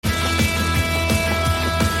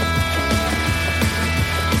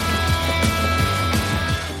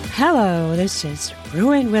Hello, this is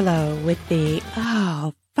Ruin Willow with the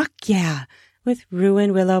with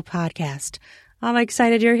Ruin Willow podcast. I'm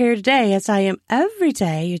excited you're here today, as I am every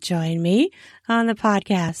day you join me on the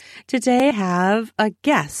podcast. Today I have a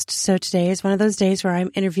guest. So today is one of those days where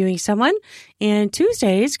I'm interviewing someone, and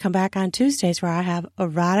Tuesdays, come back on Tuesdays, where I have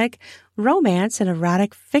erotic romance and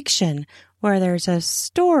erotic fiction, where there's a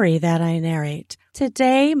story that I narrate.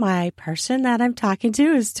 Today, my person that I'm talking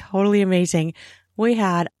to is totally amazing. We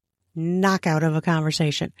had knockout of a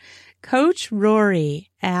conversation. Coach Rori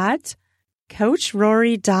at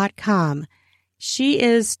CoachRori.com. She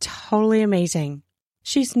is totally amazing.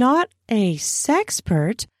 She's not a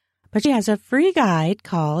sexpert, but she has a free guide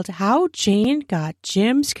called How Jane Got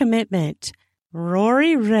Jim's Commitment.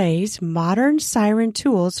 Rori Raye's modern siren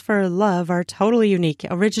tools for love are totally unique,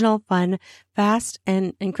 original, fun, fast,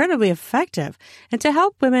 and incredibly effective. And to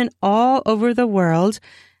help women all over the world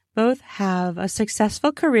both have a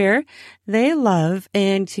successful career they love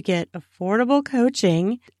and to get affordable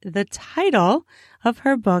coaching, the title of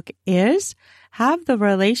her book is Have the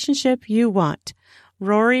Relationship You Want.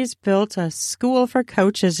 Rori's built a school for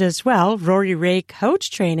coaches as well, Rori Raye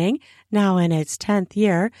Coach Training, now in its 10th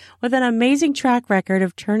year, with an amazing track record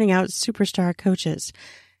of turning out superstar coaches.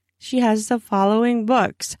 She has the following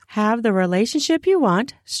books: Have the Relationship You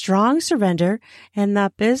Want, Strong Surrender, and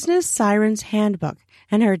The Business Siren's Handbook.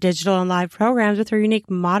 And her digital and live programs with her unique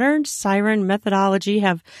modern siren methodology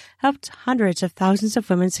have helped hundreds of thousands of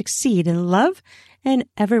women succeed in love and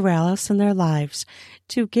everywhere else in their lives.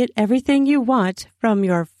 To get everything you want from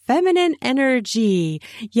your feminine energy.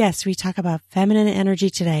 Yes, we talk about feminine energy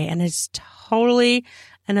today, and it's totally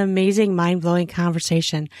an amazing, mind-blowing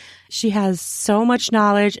conversation. She has so much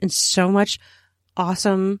knowledge and so much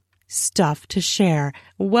awesome stuff to share,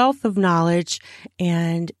 wealth of knowledge,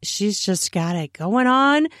 and she's just got it going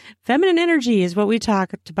on. Feminine energy is what we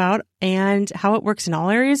talked about, and how it works in all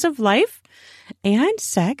areas of life and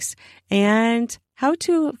sex, and how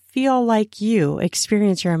to feel like you,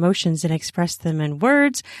 experience your emotions and express them in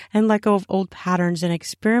words, and let go of old patterns and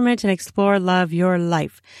experiment and explore love your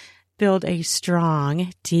life. Build a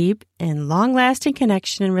strong, deep, and long-lasting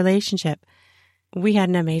connection and relationship. We had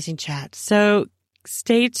an amazing chat. So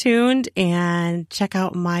stay tuned and check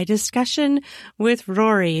out my discussion with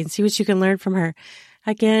Rori and see what you can learn from her.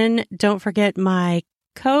 Again, don't forget my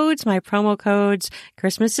codes, my promo codes.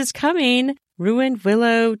 Christmas is coming. Ruined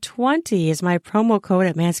Willow 20 is my promo code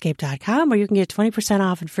at manscaped.com, where you can get 20%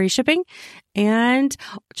 off and free shipping. And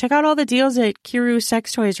check out all the deals at Kiru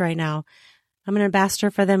Sex Toys right now. I'm an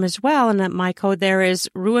ambassador for them as well. And my code there is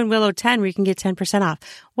RuinWillow10, where you can get 10% off.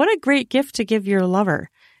 What a great gift to give your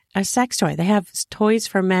lover. A sex toy. They have toys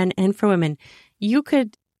for men and for women. You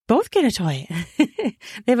could both get a toy. They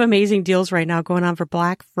have amazing deals right now going on for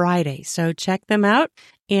Black Friday. So check them out.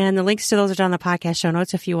 And the links to those are down in the podcast show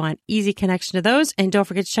notes if you want easy connection to those. And don't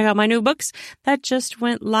forget to check out my new books that just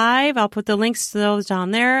went live. I'll put the links to those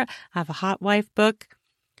down there. I have a hot wife book,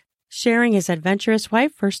 Sharing His Adventurous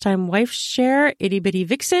Wife, First Time Wife Share, Itty Bitty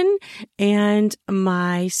Vixen, and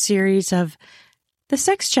my series of the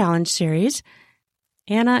Sex Challenge series.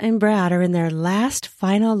 Anna and Brad are in their last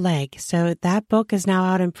final leg. So that book is now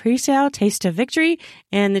out in pre-sale, Taste of Victory,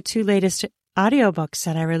 and the two latest audiobooks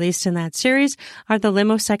that I released in that series are the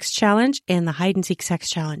Limo Sex Challenge and the Hide and Seek Sex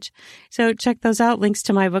Challenge. So check those out. Links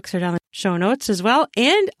to my books are down in the show notes as well,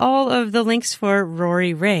 and all of the links for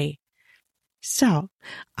Rori Raye. So,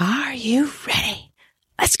 are you ready?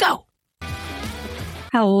 Let's go.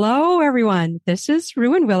 Hello, everyone. This is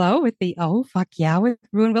Ruin Willow with the with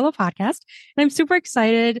Ruin Willow podcast. And I'm super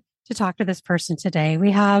excited to talk to this person today.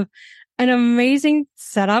 We have an amazing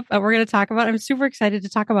setup that we're going to talk about. I'm super excited to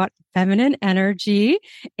talk about feminine energy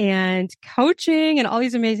and coaching and all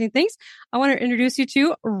these amazing things. I want to introduce you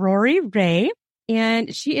to Rori Raye,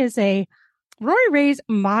 and she is Rori Raye's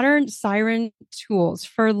modern siren tools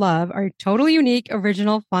for love are totally unique,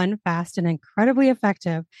 original, fun, fast, and incredibly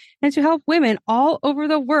effective. And to help women all over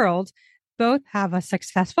the world both have a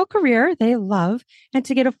successful career they love and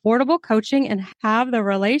to get affordable coaching and have the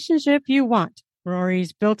relationship you want.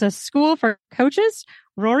 Rori's built a school for coaches,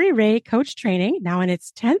 Rori Raye Coach Training, now in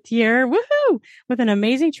its 10th year, woohoo, with an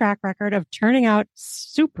amazing track record of turning out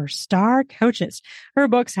superstar coaches. Her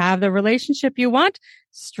books have The Relationship You Want,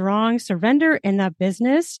 Strong Surrender, and The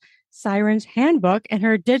Business Siren's Handbook, and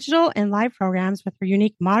her digital and live programs with her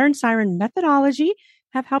unique modern siren methodology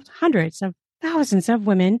have helped hundreds of thousands of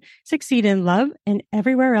women succeed in love and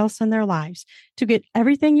everywhere else in their lives. To get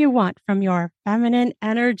everything you want from your feminine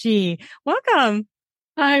energy. Welcome.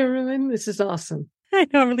 Hi, Ruin. This is awesome. I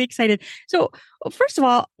know, I'm really excited. So, first of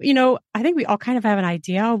all, I think we all kind of have an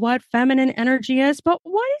idea of what feminine energy is, but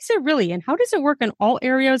what is it really? And how does it work in all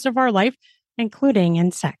areas of our life, including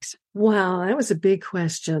in sex? Wow, that was a big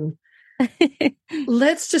question.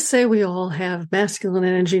 Let's just say we all have masculine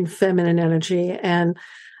energy and feminine energy, and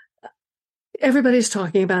everybody's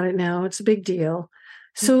talking about it now. It's a big deal.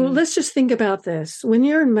 So let's just think about this. When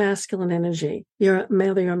you're in masculine energy, you're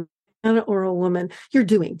whether you're a man or a woman, you're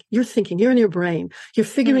doing, you're thinking, you're in your brain, you're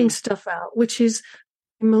figuring stuff out, which is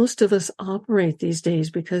most of us operate these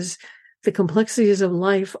days because the complexities of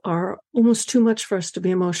life are almost too much for us to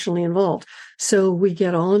be emotionally involved. So we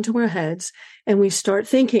get all into our heads and we start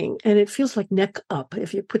thinking, and it feels like neck up.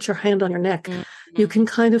 If you put your hand on your neck, you can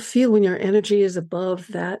kind of feel when your energy is above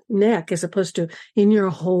that neck as opposed to in your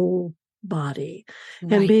whole body.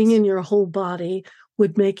 Right. And being in your whole body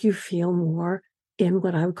would make you feel more in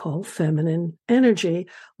what I would call feminine energy,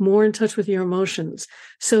 more in touch with your emotions.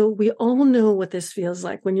 So we all know what this feels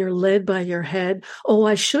like when you're led by your head. Oh,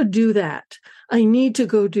 I should do that. I need to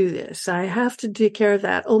go do this. I have to take care of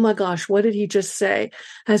that. Oh my gosh, what did he just say?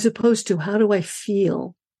 As opposed to, how do I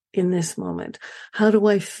feel in this moment? How do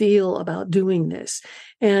I feel about doing this?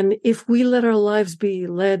 And if we let our lives be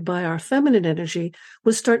led by our feminine energy,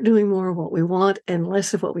 we'll start doing more of what we want and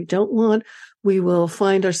less of what we don't want. We will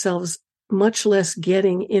find ourselves much less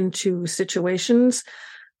getting into situations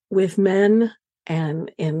with men and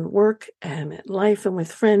in work and at life and with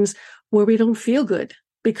friends where we don't feel good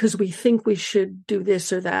because we think we should do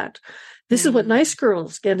this or that. This is what nice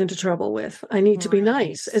girls get into trouble with. I need to be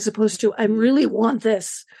nice, as opposed to I really want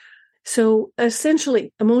this. So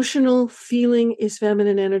essentially, emotional feeling is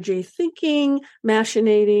feminine energy. Thinking,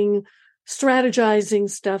 machinating, strategizing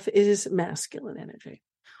stuff is masculine energy.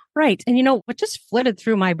 Right. And what just flitted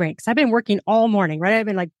through my brain, because I've been working all morning, right? I've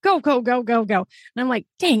been like, go, go, go, go, go. And I'm like,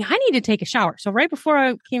 dang, I need to take a shower. So right before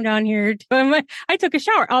I came down here, I took a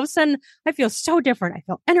shower. All of a sudden, I feel so different. I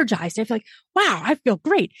feel energized. I feel like, wow, I feel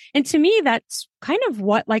great. And to me, that's kind of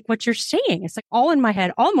what you're saying. It's like all in my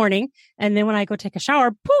head all morning. And then when I go take a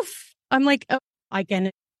shower, poof, I'm like, oh, I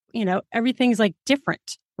can, everything's like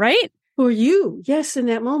different, right? For you, yes, in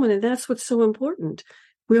that moment. And that's what's so important.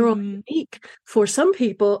 We're all unique. For some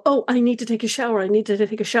people, oh, I need to take a shower. I need to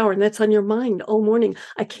take a shower. And that's on your mind all morning.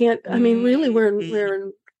 I can't, I mean,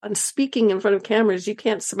 really, I'm speaking in front of cameras. You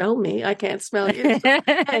can't smell me. I can't smell you.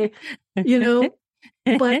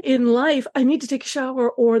 But in life, I need to take a shower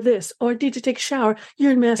or this, or I need to take a shower.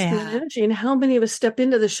 You're in masculine energy. And how many of us step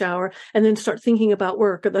into the shower and then start thinking about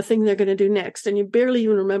work or the thing they're going to do next? And you barely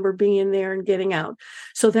even remember being in there and getting out.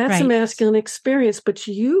 So that's a masculine experience. But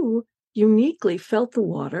you uniquely felt the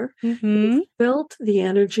water, you felt the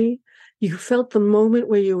energy, you felt the moment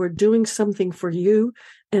where you were doing something for you,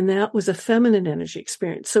 and that was a feminine energy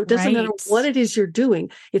experience. So it doesn't matter what it is you're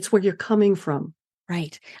doing, it's where you're coming from.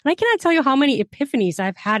 Right. And I cannot tell you how many epiphanies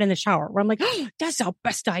I've had in the shower where I'm like, oh, that's the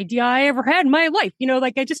best idea I ever had in my life.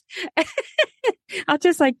 I just, I'll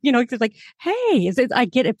just just like, hey, I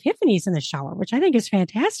get epiphanies in the shower, which I think is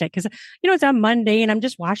fantastic because, it's on Monday and I'm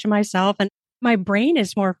just washing myself and my brain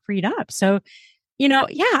is more freed up. So,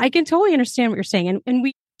 I can totally understand what you're saying. And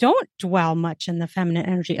we don't dwell much in the feminine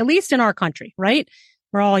energy, at least in our country, right?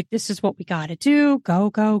 We're all like, this is what we got to do.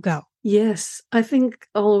 Go, go, go. Yes. I think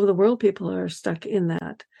all over the world, people are stuck in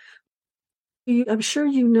that. I'm sure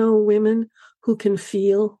women who can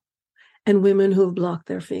feel and women who have blocked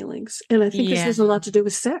their feelings. And I think this has a lot to do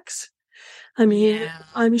with sex. I mean,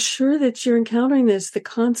 I'm sure that you're encountering this, the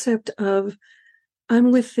concept of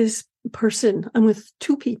I'm with this person, I'm with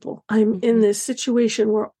two people, I'm in this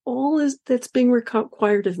situation where all that's being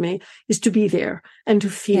required of me is to be there and to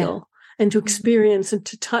feel and to experience and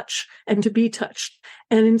to touch and to be touched.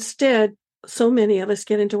 And instead, so many of us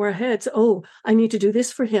get into our heads, oh, I need to do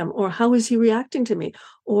this for him, or how is he reacting to me,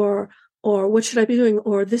 or what should I be doing,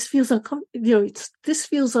 or this feels this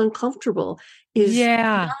feels uncomfortable is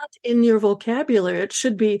not in your vocabulary. It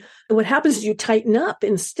should be what happens is you tighten up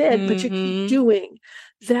instead, but you keep doing.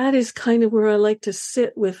 That is kind of where I like to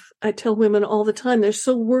sit with. I tell women all the time, they're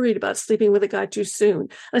so worried about sleeping with a guy too soon.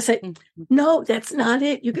 I say, no, that's not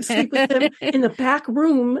it. You can sleep with him in the back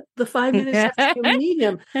room the 5 minutes after you meet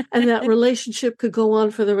him. And that relationship could go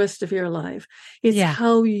on for the rest of your life. It's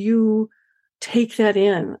how you take that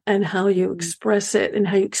in and how you express it and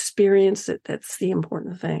how you experience it. That's the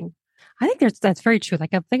important thing. I think that's very true.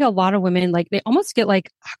 Like I think a lot of women, like they almost get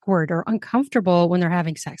like awkward or uncomfortable when they're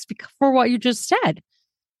having sex for what you just said,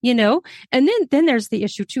 and then there's the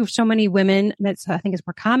issue too of so many women that's, I think is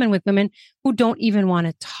more common with women who don't even want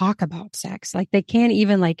to talk about sex. Like they can't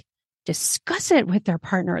even like discuss it with their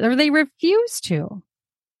partner or they refuse to.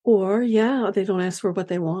 Or, yeah, they don't ask for what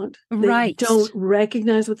they want. Right. They don't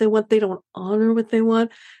recognize what they want. They don't honor what they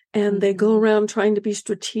want. And they go around trying to be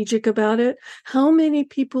strategic about it. How many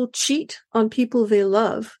people cheat on people they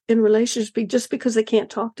love in relationships just because they can't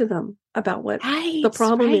talk to them about what the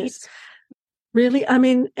problem is? Really? I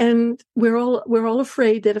mean, and we're all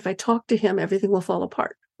afraid that if I talk to him, everything will fall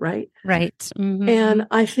apart, right? Right. Mm-hmm. And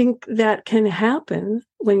I think that can happen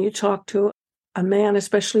when you talk to a man,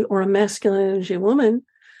 especially, or a masculine energy woman,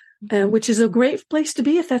 which is a great place to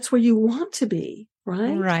be if that's where you want to be,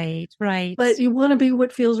 right? Right. But you want to be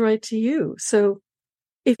what feels right to you. So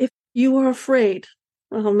if you are afraid,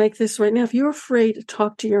 I'll make this right now, if you're afraid to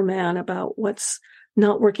talk to your man about what's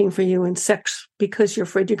not working for you in sex because you're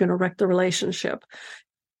afraid you're going to wreck the relationship,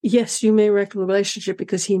 yes, you may wreck the relationship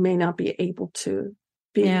because he may not be able to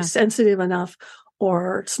be sensitive enough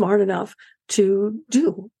or smart enough to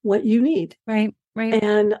do what you need. Right.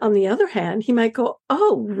 And on the other hand, he might go,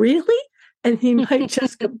 oh, really? And he might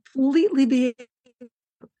just completely be.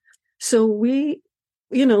 So we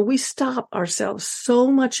stop ourselves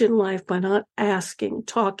so much in life by not asking,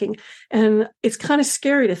 talking. And it's kind of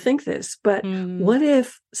scary to think this, but what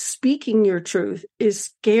if speaking your truth is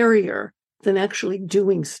scarier than actually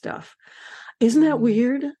doing stuff? Isn't that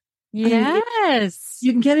weird? Yes. I mean,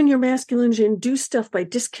 you can get in your masculine energy and do stuff by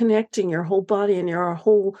disconnecting your whole body and your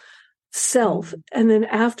whole self. And then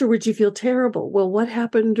afterwards you feel terrible. Well, what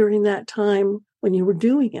happened during that time when you were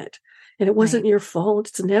doing it? And it wasn't your fault.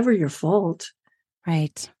 It's never your fault.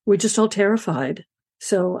 Right. We're just all terrified.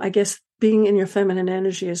 So I guess being in your feminine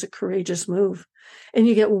energy is a courageous move. And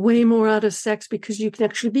you get way more out of sex because you can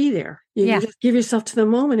actually be there. You can just give yourself to the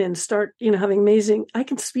moment and start, having amazing, I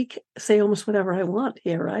can say almost whatever I want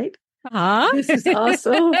here, right? This is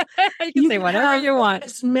awesome. You can say whatever you want.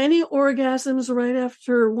 As many orgasms right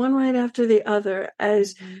after the other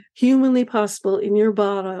as humanly possible in your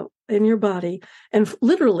body, and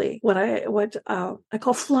literally what I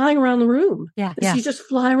call flying around the room. Yeah. You just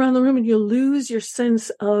fly around the room and you lose your sense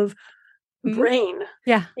of brain.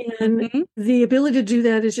 Yeah. And the ability to do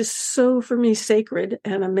that is just so, for me, sacred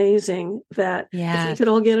and amazing that if we could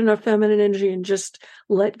all get in our feminine energy and just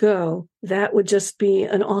let go, that would just be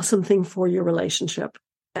an awesome thing for your relationship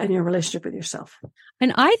and your relationship with yourself.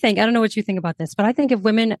 And I don't know what you think about this, but I think if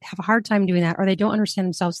women have a hard time doing that or they don't understand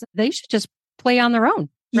themselves, they should just play on their own,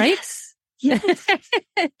 right? Yes.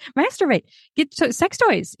 Masturbate, get sex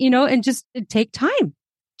toys, and just take time.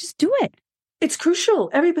 Just do it. It's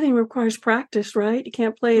crucial. Everything requires practice, right? You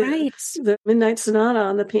can't play the Midnight Sonata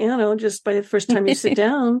on the piano just by the first time you sit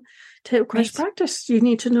down. It requires practice. You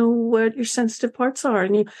need to know what your sensitive parts are.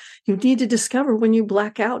 And you need to discover when you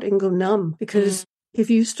black out and go numb. Because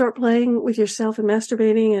if you start playing with yourself and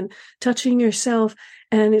masturbating and touching yourself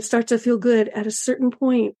and it starts to feel good, at a certain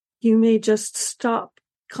point, you may just stop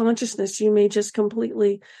consciousness. You may just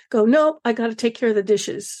completely go, nope, I got to take care of the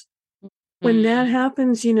dishes. When that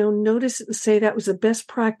happens, notice it and say that was the best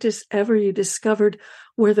practice ever. You discovered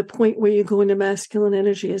where the point where you go into masculine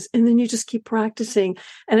energy is. And then you just keep practicing.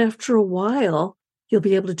 And after a while, you'll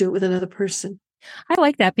be able to do it with another person. I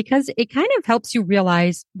like that because it kind of helps you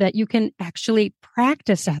realize that you can actually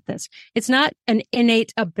practice at this. It's not an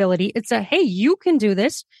innate ability. It's hey, you can do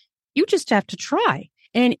this. You just have to try.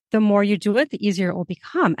 And the more you do it, the easier it will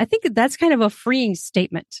become. I think that's kind of a freeing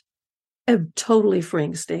statement. A totally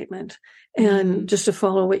freeing statement. And just to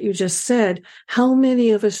follow what you just said, how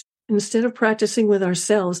many of us, instead of practicing with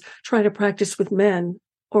ourselves, try to practice with men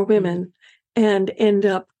or women and end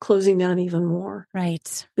up closing down even more?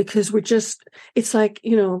 Right. Because it's like,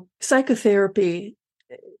 psychotherapy,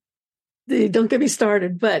 don't get me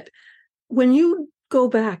started, but when you go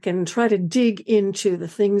back and try to dig into the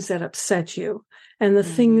things that upset you and the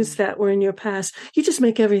things that were in your past, you just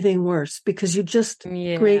make everything worse because you just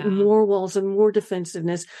create more walls and more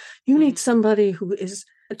defensiveness. You need somebody who is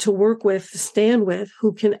to work with, stand with,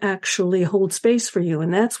 who can actually hold space for you.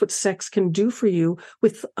 And that's what sex can do for you,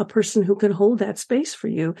 with a person who can hold that space for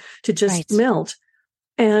you to just melt.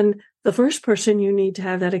 And the first person you need to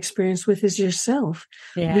have that experience with is yourself.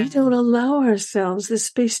 Yeah. We don't allow ourselves this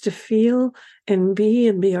space to feel and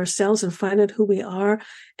be ourselves and find out who we are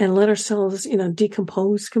and let ourselves,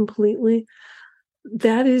 decompose completely.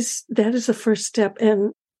 That is the first step.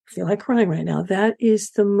 And I feel like crying right now. That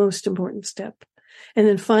is the most important step. And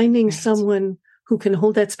then finding someone who can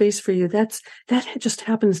hold that space for you, that just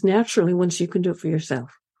happens naturally once you can do it for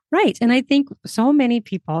yourself. Right. And I think so many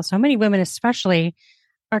people, so many women especially,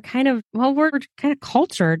 are we're kind of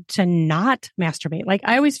cultured to not masturbate. Like,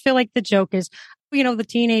 I always feel like the joke is, the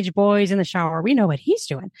teenage boys in the shower, we know what he's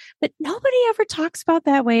doing, but nobody ever talks about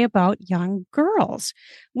that way about young girls.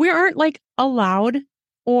 We aren't allowed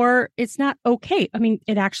or it's not okay. I mean,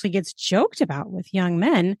 it actually gets joked about with young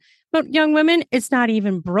men, but young women, it's not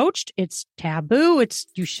even broached. It's taboo.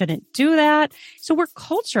 You shouldn't do that. So we're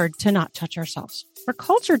cultured to not touch ourselves. We're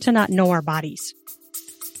cultured to not know our bodies.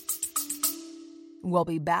 We'll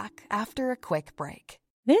be back after a quick break.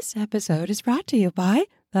 This episode is brought to you by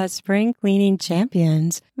the spring cleaning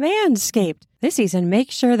champions, Manscaped. This season,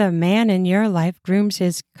 make sure the man in your life grooms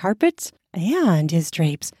his carpets and his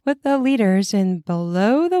drapes with the leaders in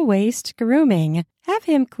below-the-waist grooming. Have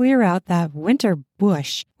him clear out that winter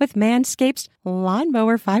bush with Manscaped's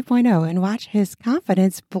Lawnmower 5.0 and watch his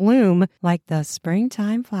confidence bloom like the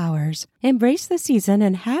springtime flowers. Embrace the season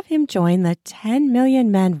and have him join the 10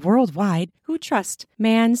 million men worldwide who trust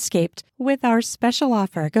Manscaped with our special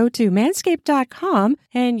offer. Go to manscaped.com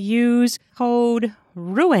and use code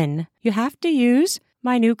RUIN. You have to use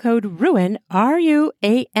my new code RUIN,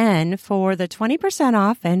 RUAN, for the 20%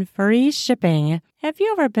 off and free shipping. Have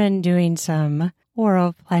you ever been doing some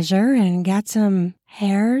oral pleasure and got some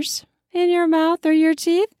hairs in your mouth or your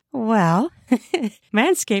teeth? Well,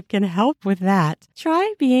 Manscaped can help with that.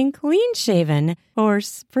 Try being clean-shaven for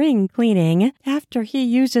spring cleaning. After he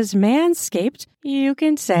uses Manscaped, you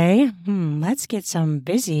can say, let's get some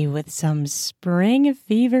busy with some spring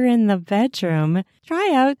fever in the bedroom.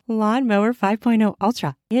 Try out Lawnmower 5.0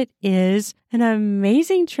 Ultra. It is an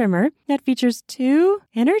amazing trimmer that features 2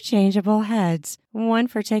 interchangeable heads. One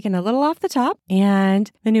for taking a little off the top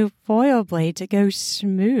and the new foil blade to go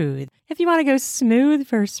smooth. If you want to go smooth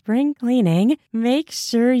for spring cleaning, make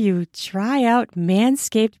sure you try out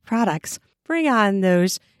Manscaped products. Bring on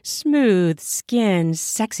those smooth skin,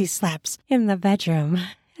 sexy slaps in the bedroom.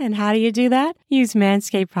 And how do you do that? Use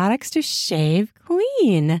Manscaped products to shave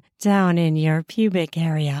clean down in your pubic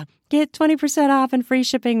area. Get 20% off and free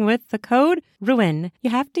shipping with the code RUIN. You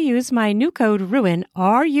have to use my new code RUIN,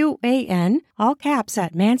 RUAN, all caps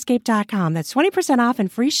at manscaped.com. That's 20% off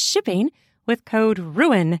and free shipping with code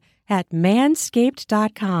RUIN at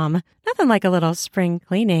manscaped.com. Nothing like a little spring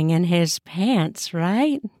cleaning in his pants,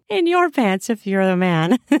 right? In your pants if you're the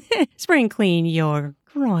man. Spring clean your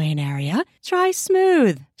groin area. Try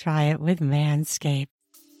smooth. Try it with Manscaped.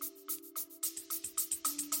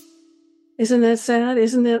 Isn't that sad?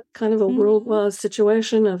 Isn't that kind of a worldwide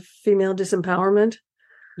situation of female disempowerment?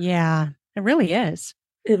 Yeah, it really is.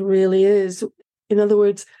 It really is. In other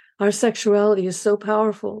words, our sexuality is so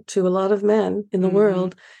powerful to a lot of men in the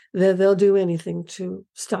world that they'll do anything to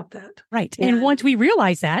stop that. Right. And once we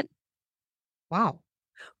realize that, wow.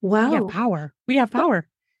 We have power. We have power.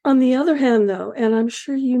 On the other hand, though, and I'm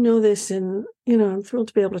sure you know this, and I'm thrilled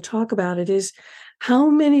to be able to talk about it, is how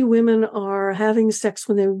many women are having sex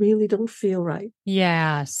when they really don't feel right?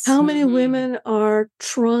 Yes. How many women are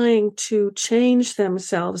trying to change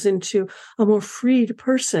themselves into a more freed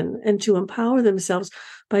person and to empower themselves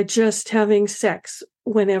by just having sex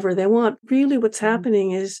whenever they want? Really, what's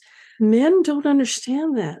happening is men don't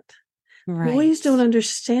understand that. Right. Boys don't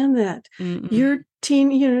understand that. Your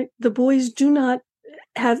teen, the boys do not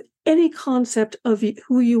have any concept of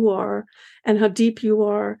who you are and how deep you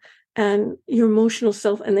are and your emotional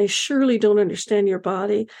self, and they surely don't understand your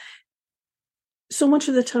body. So much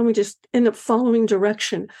of the time we just end up following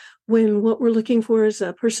direction when what we're looking for is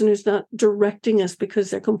a person who's not directing us because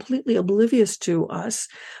they're completely oblivious to us,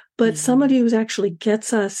 but somebody who actually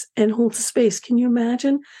gets us and holds space. Can you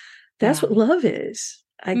imagine? That's what love is,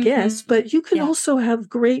 I guess. But you can also have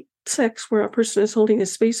great sex where a person is holding a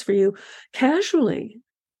space for you casually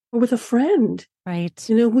or with a friend. Right.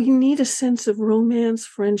 We need a sense of romance,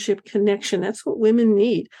 friendship, connection. That's what women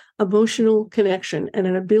need, emotional connection and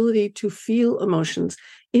an ability to feel emotions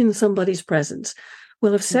in somebody's presence.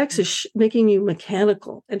 Well, if sex is making you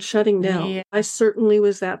mechanical and shutting down, I certainly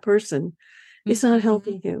was that person. It's not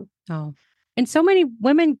helping you. Oh. And so many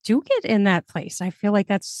women do get in that place. I feel like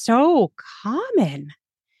that's so common.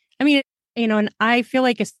 I mean, and I feel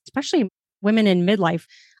like especially women in midlife,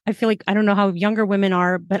 I feel like, I don't know how younger women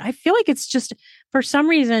are, but I feel like it's just, for some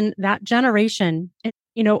reason, that generation,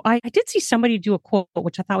 I did see somebody do a quote,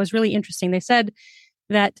 which I thought was really interesting. They said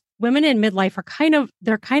that women in midlife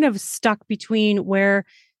they're kind of stuck between where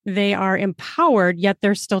they are empowered, yet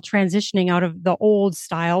they're still transitioning out of the old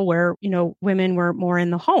style where, women were more in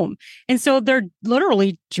the home. And so they're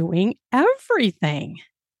literally doing everything.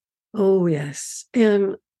 Oh, yes.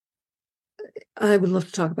 And I would love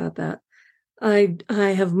to talk about that. I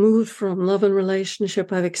have moved from love and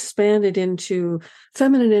relationship. I've expanded into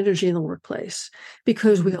feminine energy in the workplace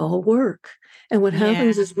because we all work. And what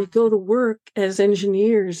happens is we go to work as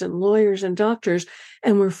engineers and lawyers and doctors,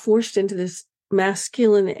 and we're forced into this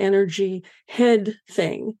masculine energy head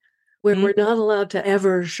thing where we're not allowed to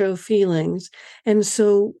ever show feelings. And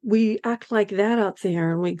so we act like that out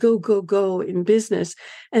there and we go, go, go in business.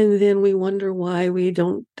 And then we wonder why we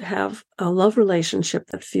don't have a love relationship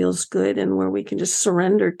that feels good and where we can just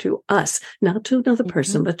surrender to us, not to another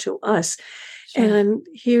person, but to us. Sure. And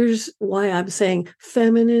here's why I'm saying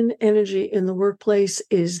feminine energy in the workplace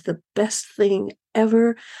is the best thing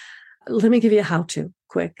ever. Let me give you a how-to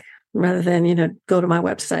quick. Rather than, go to my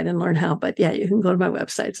website and learn how. But yeah, you can go to my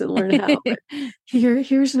websites and learn how. But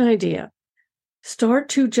here's an idea. Start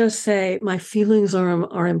to just say, my feelings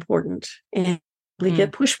are important. And we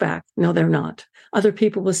get pushback. No, they're not. Other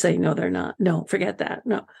people will say, no, they're not. No, forget that.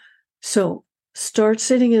 No. So start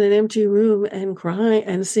sitting in an empty room and cry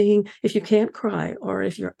and seeing if you can't cry or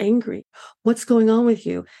if you're angry, what's going on with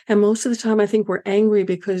you. And most of the time, I think we're angry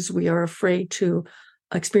because we are afraid to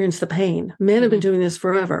experience the pain. Men have been doing this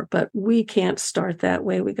forever, but we can't start that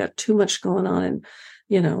way. We got too much going on and,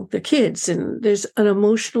 the kids, and there's an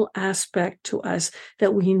emotional aspect to us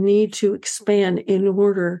that we need to expand in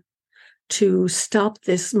order to stop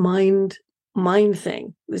this mind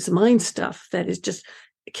thing, this mind stuff that is just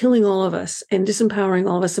killing all of us and disempowering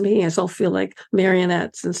all of us and making us all feel like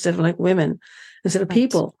marionettes instead of like women, instead of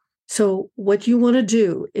people. So what you want to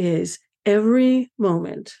do is every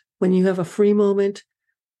moment when you have a free moment,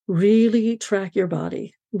 really track your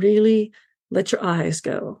body, really let your eyes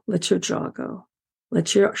go, let your jaw go,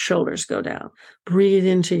 let your shoulders go down, breathe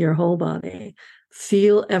into your whole body,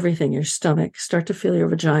 feel everything, your stomach, start to feel your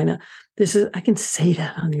vagina. I can say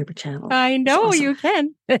that on your channel. I know awesome. You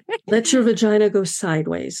can. Let your vagina go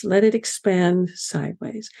sideways. Let it expand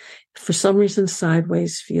sideways. For some reason,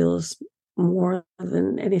 sideways feels more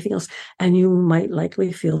than anything else. And you might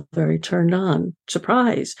likely feel very turned on,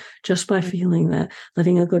 surprised, just by feeling that,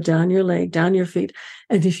 letting it go down your leg, down your feet.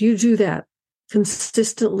 And if you do that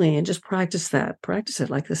consistently and just practice it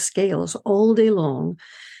like the scales all day long,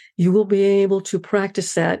 you will be able to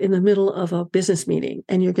practice that in the middle of a business meeting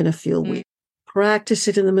and you're going to feel weak. Practice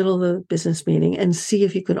it in the middle of the business meeting and see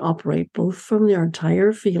if you can operate both from your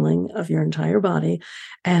entire feeling of your entire body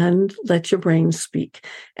and let your brain speak.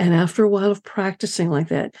 And after a while of practicing like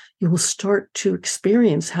that, you will start to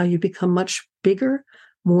experience how you become much bigger,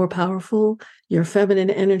 more powerful, your feminine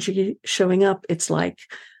energy showing up. It's like,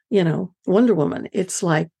 Wonder Woman. It's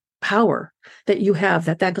like power that you have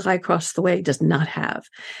that guy across the way does not have.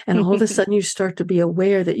 And all of a sudden you start to be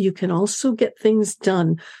aware that you can also get things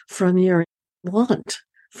done from your I want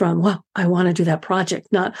to do that project,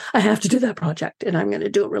 not I have to do that project and I'm going to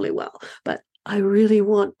do it really well. But I really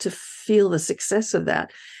want to feel the success of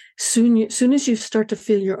that. Soon as you start to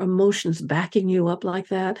feel your emotions backing you up like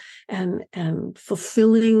that and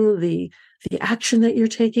fulfilling the action that you're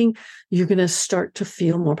taking, you're going to start to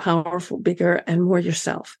feel more powerful, bigger, and more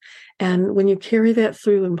yourself. And when you carry that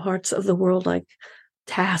through in parts of the world like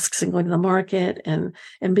tasks and going to the market and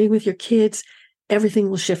being with your kids,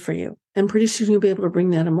 everything will shift for you. And pretty soon you'll be able to bring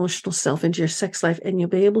that emotional self into your sex life and you'll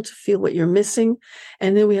be able to feel what you're missing.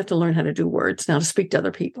 And then we have to learn how to do words now to speak to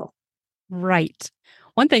other people. Right.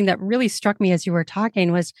 One thing that really struck me as you were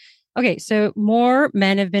talking was, okay, so more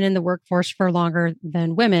men have been in the workforce for longer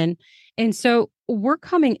than women. And so we're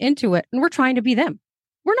coming into it and we're trying to be them.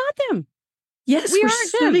 We're not them. Yes, we're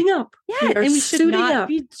suiting up. Yeah, and we should not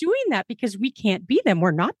be doing that because we can't be them.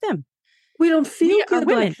 We're not them. We don't feel good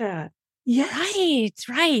like that. Yes.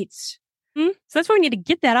 Right. So that's why we need to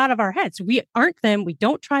get that out of our heads. We aren't them. We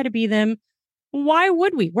don't try to be them. Why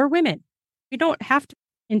would we? We're women. We don't have to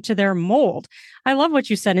into their mold. I love what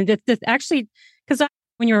you said. And this actually, because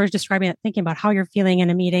when you were describing it, thinking about how you're feeling in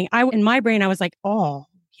a meeting, in my brain, I was like, oh,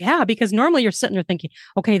 yeah, because normally you're sitting there thinking,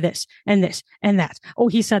 okay, this and that. Oh,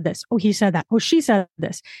 he said this. Oh, he said that. Oh, she said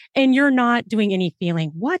this. And you're not doing any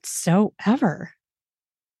feeling whatsoever.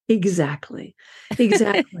 Exactly.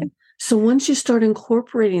 So once you start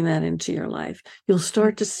incorporating that into your life, you'll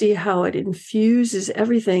start to see how it infuses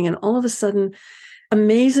everything. And all of a sudden,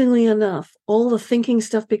 amazingly enough, all the thinking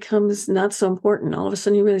stuff becomes not so important. All of a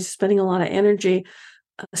sudden, you're really spending a lot of energy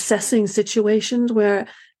assessing situations where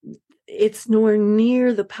it's nowhere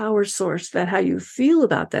near the power source that how you feel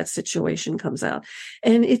about that situation comes out.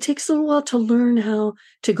 And it takes a little while to learn how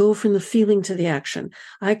to go from the feeling to the action.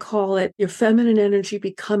 I call it your feminine energy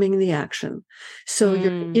becoming the action. So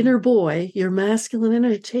your inner boy, your masculine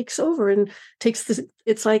energy takes over and takes this.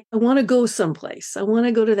 It's like, I want to go someplace. I want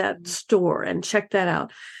to go to that store and check that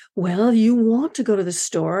out. Well, you want to go to the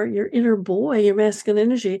store. Your inner boy, your masculine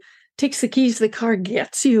energy takes the keys to the car,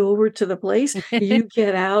 gets you over to the place. You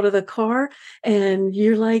get out of the car and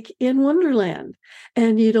you're like in Wonderland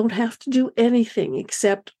and you don't have to do anything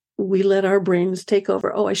except we let our brains take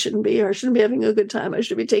over. Oh, I shouldn't be here. I shouldn't be having a good time. I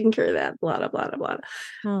should be taking care of that. Blah, blah, blah, blah,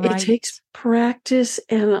 blah. It takes practice,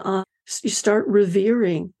 and you start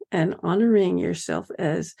revering and honoring yourself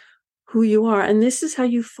as who you are. And this is how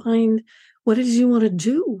you find what it is you want to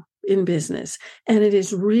do in business. And it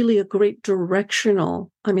is really a great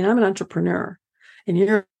directional. I mean, I'm an entrepreneur,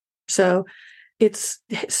 and so it's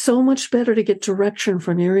so much better to get direction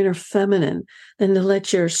from your inner feminine than to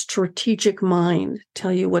let your strategic mind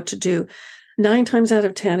tell you what to do. 9 times out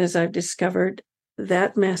of 10, as I've discovered,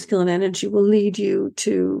 that masculine energy will lead you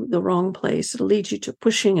to the wrong place. It'll lead you to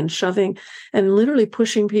pushing and shoving and literally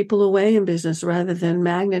pushing people away in business rather than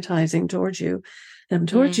magnetizing towards you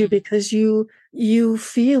because you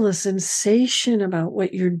feel a sensation about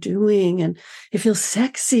what you're doing, and it feels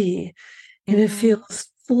sexy and it feels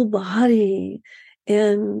full body,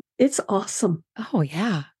 and it's awesome. Oh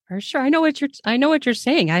yeah, for sure. I know what you're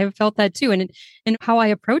saying. I have felt that too. And how I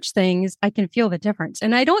approach things, I can feel the difference.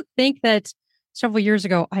 And I don't think that several years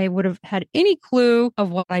ago, I would have had any clue of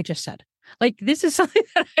what I just said. Like, this is something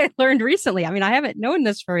that I learned recently. I mean, I haven't known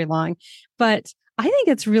this very long, but I think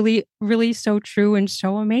it's really, really so true and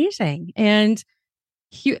so amazing. And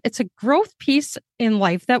it's a growth piece in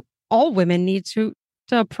life that all women need to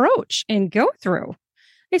approach and go through.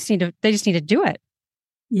 They just need to do it.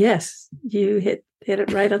 Yes, you hit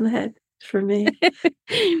it right on the head for me.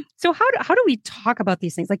 So how do we talk about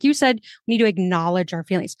these things? Like you said, we need to acknowledge our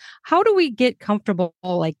feelings. How do we get comfortable,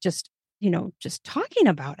 like just talking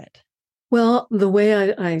about it? Well, the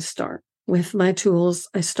way I start with my tools,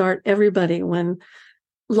 I start everybody when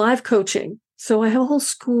live coaching. So I have a whole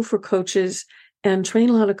school for coaches and train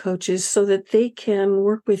a lot of coaches so that they can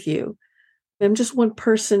work with you. I'm just one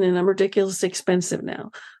person and I'm ridiculously expensive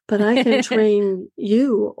now, but I can train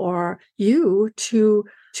you or you to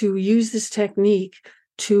use this technique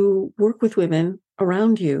to work with women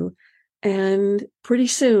around you. And pretty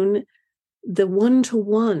soon, the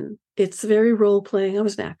one-to-one, it's very role-playing. I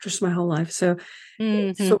was an actress my whole life. So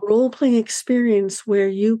it's a role-playing experience where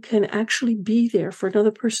you can actually be there for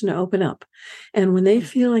another person to open up. And when they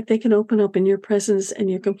feel like they can open up in your presence and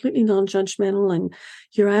you're completely non-judgmental and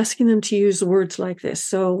you're asking them to use words like this.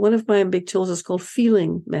 So one of my big tools is called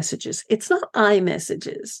feeling messages. It's not I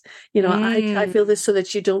messages. I feel this so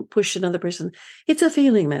that you don't push another person. It's a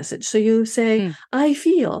feeling message. So you say, I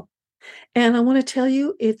feel. And I want to tell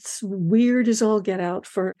you, it's weird as all get out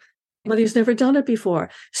for somebody who's never done it before.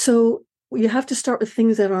 So you have to start with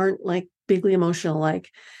things that aren't like bigly emotional, like,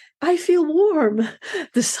 I feel warm.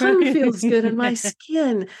 The sun feels good on my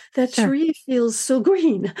skin. That tree feels so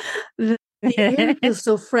green. The air feels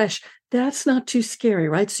so fresh. That's not too scary,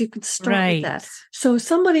 right? So you can start with that. So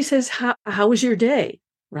somebody says, how was your day?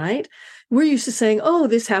 Right? We're used to saying, oh,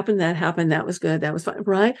 this happened, that was good, that was fine,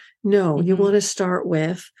 right? No, you want to start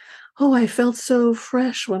with, oh, I felt so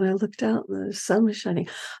fresh when I looked out and the sun was shining.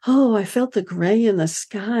 Oh, I felt the gray in the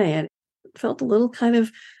sky and it felt a little kind of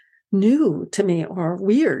new to me or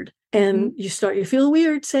weird. And you feel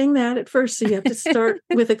weird saying that at first. So you have to start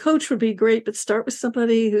with a coach would be great, but start with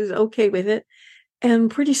somebody who's okay with it. And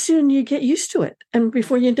pretty soon you get used to it. And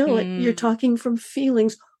before you know it, you're talking from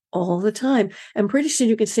feelings all the time. And pretty soon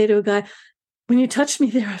you can say to a guy, when you touched me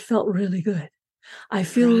there, I felt really good. I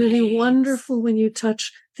feel really wonderful when you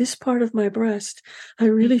touch this part of my breast. I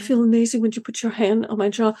really feel amazing when you put your hand on my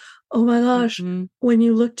jaw. Oh my gosh. When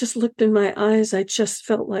you just looked in my eyes, I just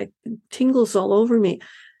felt like tingles all over me.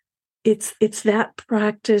 It's that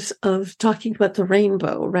practice of talking about the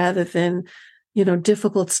rainbow rather than,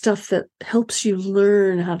 difficult stuff that helps you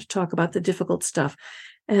learn how to talk about the difficult stuff.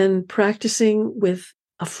 And practicing with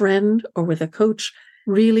a friend or with a coach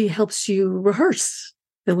really helps you rehearse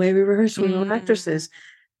the way we rehearse when we're actresses.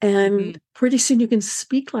 And pretty soon you can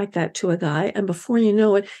speak like that to a guy. And before you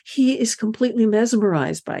know it, he is completely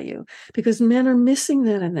mesmerized by you because men are missing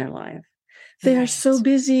that in their life. They are so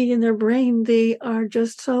busy in their brain. They are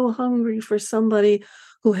just so hungry for somebody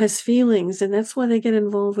who has feelings. And that's why they get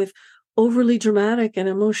involved with overly dramatic and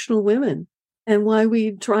emotional women and why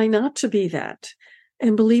we try not to be that.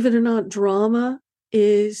 And believe it or not, drama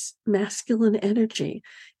is masculine energy.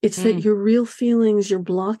 It's that your real feelings, you're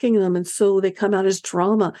blocking them. And so they come out as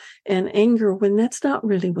drama and anger when that's not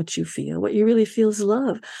really what you feel. What you really feel is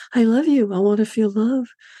love. I love you. I want to feel love.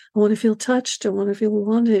 I want to feel touched. I want to feel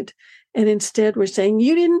wanted. And instead we're saying,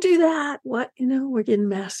 you didn't do that. What? We're getting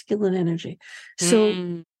masculine energy.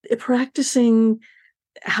 So practicing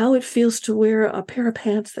how it feels to wear a pair of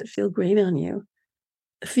pants that feel great on you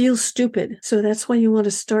feels stupid. So that's why you want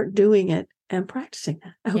to start doing it and practicing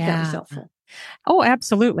that. I hope that was helpful. Oh,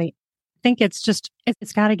 absolutely. think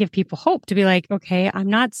it's got to give people hope to be like, okay, I'm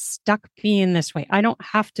not stuck being this way. I don't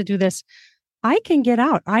have to do this. I can get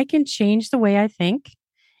out. I can change the way I think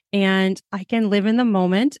and I can live in the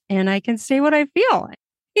moment and I can say what I feel.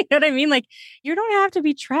 You know what I mean? Like you don't have to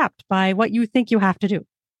be trapped by what you think you have to do.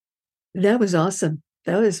 That was awesome.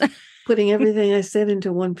 That was putting everything I said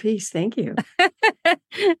into one piece. Thank you.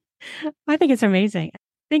 I think it's amazing. I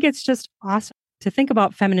think it's just awesome to think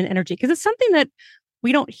about feminine energy because it's something that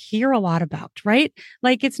we don't hear a lot about, right?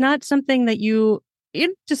 Like it's not something that you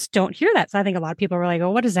just don't hear that. So I think a lot of people are like,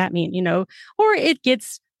 oh, what does that mean? You know, or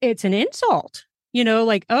it's an insult, you know,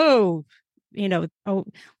 like, oh, you know, oh,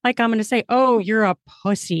 like I'm going to say, oh, you're a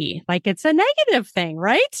pussy. Like it's a negative thing,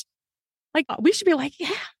 right? Like we should be like, yeah,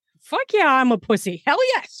 fuck yeah, I'm a pussy. Hell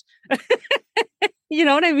yes. You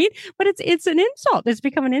know what I mean? But it's an insult. It's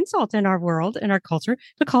become an insult in our world, in our culture,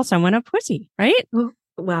 to call someone a pussy, right? Oh,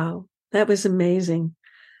 wow. That was amazing.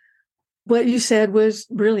 What you said was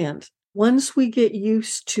brilliant. Once we get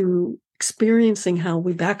used to experiencing how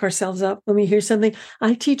we back ourselves up when we hear something,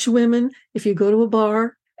 I teach women, if you go to a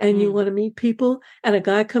bar and you want to meet people and a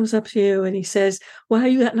guy comes up to you and he says, wow,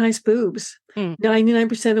 you got nice boobs.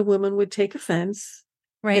 99% of women would take offense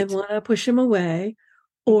and want to push him away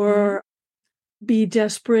or be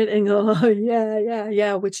desperate and go, oh,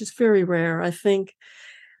 yeah, which is very rare, I think.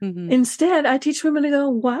 Instead, I teach women to go,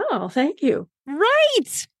 wow, thank you.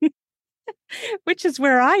 Right. Which is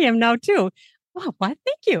where I am now, too. Wow, what?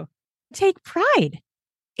 Thank you. Take pride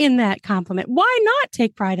in that compliment. Why not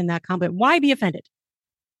take pride in that compliment? Why be offended?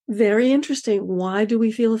 Very interesting. Why do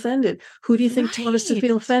we feel offended? Who do you think taught us to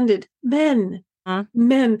feel offended? Men.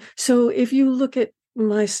 Men. So if you look at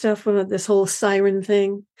my stuff on this whole siren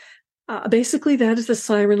thing, basically that is the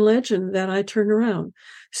siren legend that I turn around.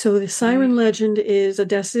 So the siren legend is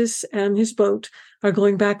Odysseus and his boat are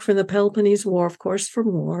going back from the Peloponnese War, of course,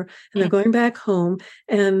 from war, and they're going back home.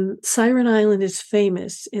 And Siren Island is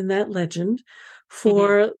famous in that legend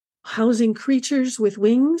for housing creatures with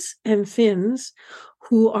wings and fins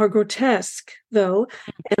who are grotesque, though.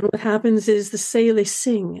 And what happens is they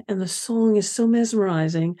sing, and the song is so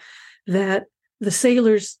mesmerizing that the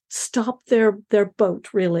sailors stop their boat,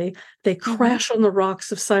 really. They crash on the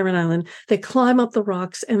rocks of Siren Island. They climb up the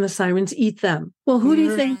rocks, and the sirens eat them. Well, who do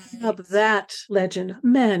you think of that legend?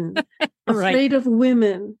 Men, afraid of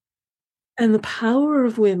women, and the power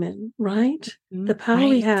of women, right? The power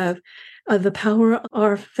we have, the power of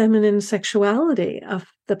our feminine sexuality, of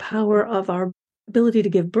the power of our ability to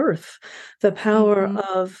give birth, the power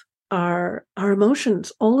of our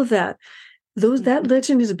emotions, all of that. That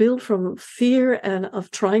legend is built from fear and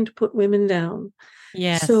of trying to put women down.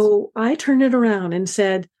 Yes. So I turned it around and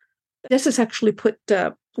said, this has actually put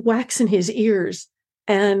wax in his ears.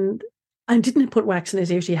 And I didn't put wax in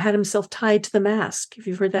his ears. He had himself tied to the mast, if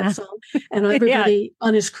you've heard that song. And everybody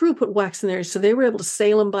on his crew put wax in there. So they were able to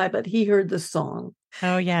sail him by, but he heard the song.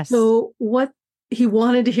 Oh, yes. So he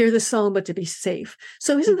wanted to hear the song, but to be safe.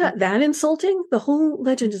 So isn't that insulting? The whole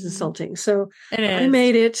legend is insulting. So I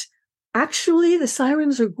made it. Actually, the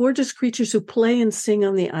sirens are gorgeous creatures who play and sing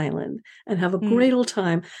on the island and have a great old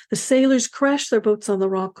time. The sailors crash their boats on the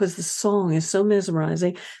rock because the song is so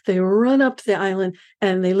mesmerizing. They run up to the island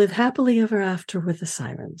and they live happily ever after with the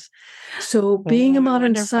sirens. So being a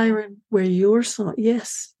modern siren where your song,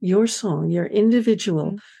 your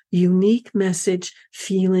individual, unique message,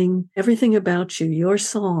 feeling, everything about you, your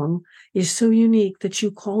song is so unique that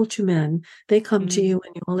you call to men. They come to you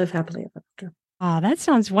and you all live happily ever after. Oh, that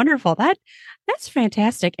sounds wonderful. That's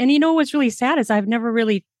fantastic. And you know what's really sad is I've never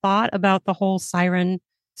really thought about the whole siren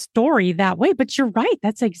story that way. But you're right.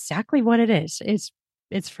 That's exactly what it is.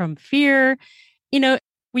 It's from fear. You know,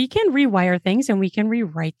 we can rewire things and we can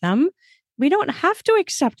rewrite them. We don't have to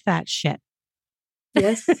accept that shit.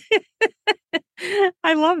 Yes.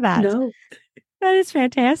 I love that. No. That is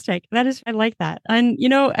fantastic. I like that. And, you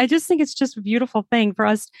know, I just think it's just a beautiful thing for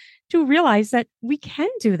us to realize that we can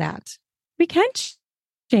do that. We can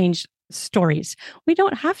change stories. We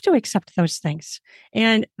don't have to accept those things.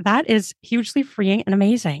 And that is hugely freeing and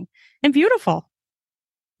amazing and beautiful.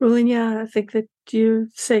 Well, and I think that you're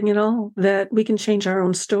saying it all, that we can change our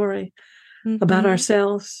own story about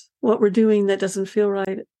ourselves, what we're doing that doesn't feel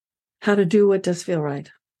right, how to do what does feel right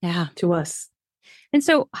to us. And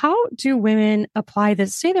so how do women apply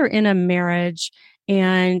this? Say they're in a marriage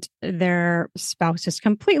and their spouse is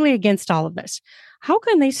completely against all of this. How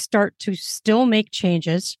can they start to still make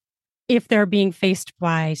changes if they're being faced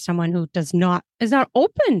by someone who is not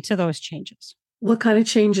open to those changes? What kind of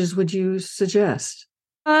changes would you suggest?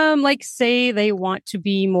 Like say they want to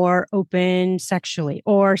be more open sexually,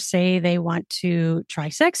 or say they want to try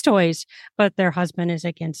sex toys, but their husband is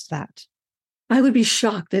against that. I would be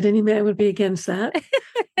shocked that any man would be against that.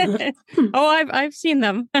 Oh, I've seen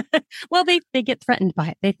them. Well, they get threatened by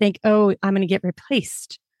it. They think, oh, I'm going to get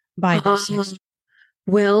replaced by this.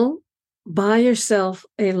 Well, buy yourself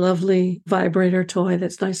a lovely vibrator toy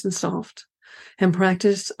that's nice and soft and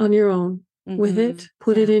practice on your own with it.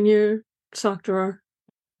 Put it in your sock drawer.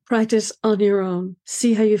 Practice on your own.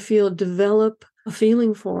 See how you feel. Develop a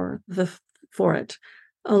feeling for it.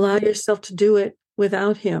 Allow yourself to do it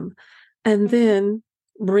without him. And then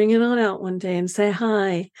bring it on out one day and say,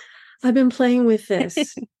 hi, I've been playing with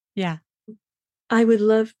this. Yeah. I would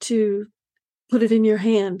love to put it in your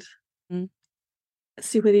hand.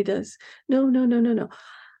 See what he does. No.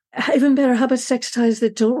 Even better, how about sex toys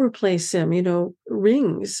that don't replace him?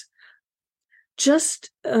 Rings.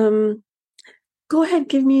 Just go ahead,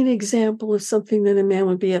 give me an example of something that a man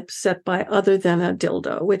would be upset by other than a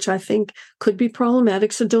dildo, which I think could be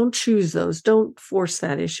problematic. So don't choose those. Don't force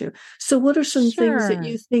that issue. So what are some things that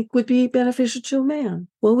you think would be beneficial to a man?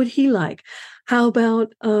 What would he like? How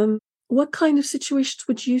about what kind of situations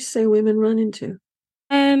would you say women run into?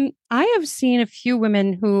 I have seen a few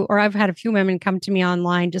women I've had a few women come to me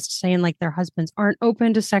online just saying like their husbands aren't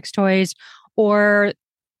open to sex toys, or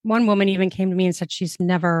one woman even came to me and said she's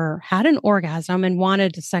never had an orgasm and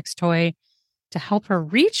wanted a sex toy to help her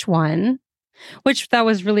reach one, which that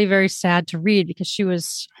was really very sad to read because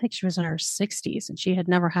I think she was in her 60s and she had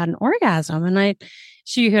never had an orgasm. And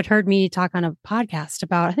she had heard me talk on a podcast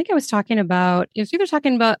about, I think I was talking about the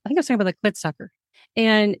clit sucker.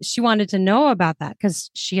 And she wanted to know about that because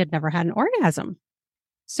she had never had an orgasm.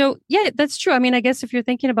 So yeah, that's true. I mean, I guess if you're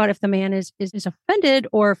thinking about if the man is offended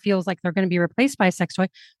or feels like they're going to be replaced by a sex toy,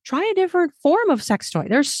 try a different form of sex toy.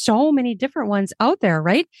 There's so many different ones out there,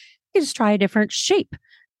 right? You can just try a different shape,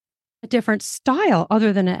 a different style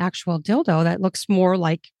other than an actual dildo that looks more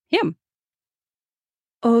like him.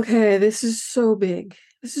 Okay, this is so big.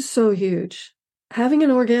 This is so huge. Having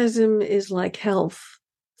an orgasm is like health.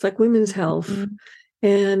 It's like women's health.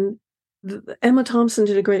 And Emma Thompson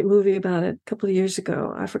did a great movie about it a couple of years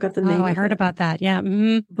ago. I forgot the name. Oh, I heard about that. Yeah.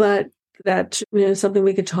 But that is something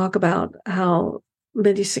we could talk about, how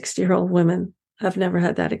many 60-year-old women have never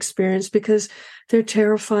had that experience because they're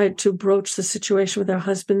terrified to broach the situation with their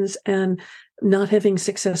husbands and not having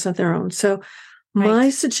success on their own. So my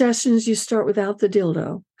suggestion is you start without the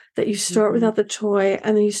dildo, that you start without the toy,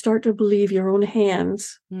 and then you start to believe your own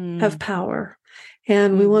hands have power.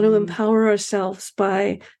 And we want to empower ourselves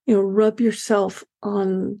by, rub yourself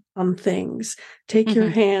on things. Take your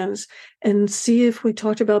hands and see, if we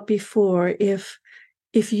talked about before, if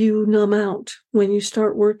you numb out when you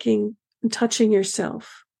start working and touching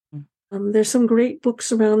yourself. There's some great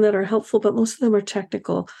books around that are helpful, but most of them are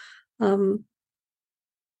technical.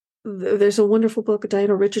 There's a wonderful book,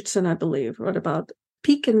 Diana Richardson, I believe, wrote about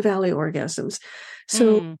peak and valley orgasms.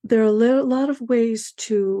 So there are a lot of ways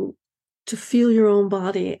to feel your own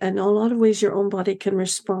body, and a lot of ways your own body can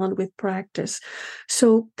respond with practice.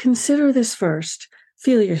 So consider this first.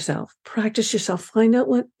 Feel yourself, practice yourself, find out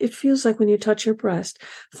what it feels like when you touch your breast.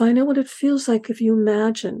 Find out what it feels like if you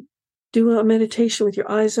imagine. Do a meditation with your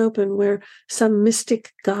eyes open where some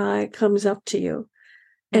mystic guy comes up to you.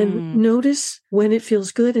 And notice when it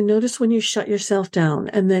feels good, and notice when you shut yourself down,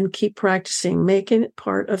 and then keep practicing, making it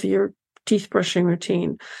part of your teeth brushing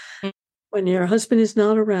routine. When your husband is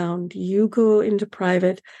not around, you go into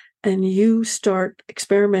private and you start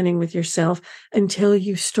experimenting with yourself until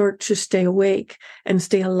you start to stay awake and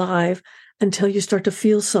stay alive, until you start to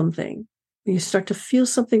feel something. When you start to feel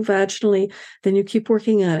something vaginally, then you keep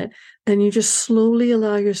working at it, and you just slowly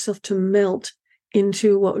allow yourself to melt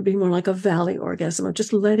into what would be more like a valley orgasm, of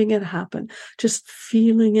just letting it happen, just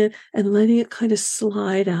feeling it and letting it kind of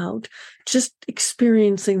slide out, just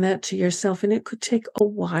experiencing that to yourself. And it could take a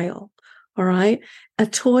while. All right. A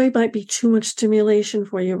toy might be too much stimulation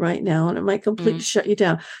for you right now, and it might completely shut you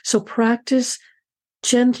down. So practice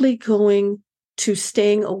gently going to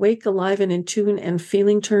staying awake, alive, and in tune, and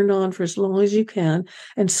feeling turned on for as long as you can,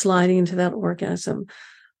 and sliding into that orgasm.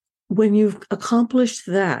 When you've accomplished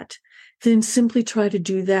that, then simply try to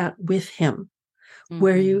do that with him,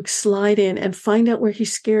 where you slide in and find out where he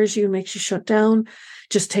scares you and makes you shut down.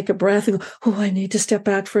 Just take a breath and go, oh, I need to step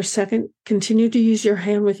back for a second. Continue to use your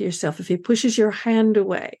hand with yourself. If he pushes your hand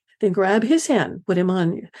away, then grab his hand, put him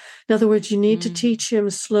on you. In other words, you need to teach him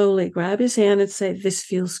slowly. Grab his hand and say, this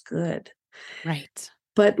feels good. Right.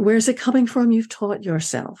 But where's it coming from? You've taught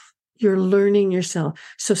yourself. You're learning yourself.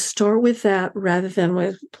 So start with that rather than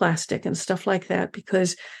with plastic and stuff like that,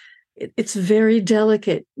 because it's very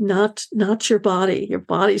delicate, not your body. Your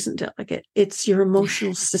body isn't delicate. It's your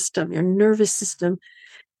emotional system, your nervous system.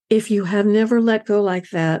 if you have never let go like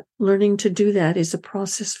that, learning to do that is a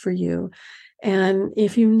process for you. And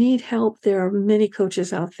if you need help, there are many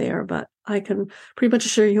coaches out there, but I can pretty much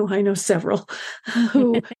assure you I know several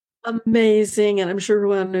who amazing. And I'm sure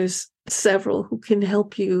Ruan knows several who can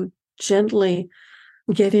help you gently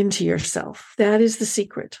get into yourself. That is the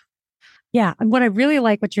secret. Yeah. And what I really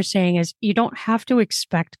like what you're saying is you don't have to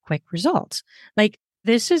expect quick results. Like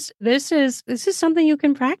this is something you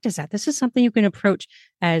can practice at. This is something you can approach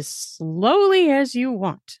as slowly as you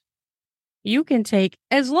want. You can take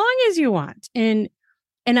as long as you want. And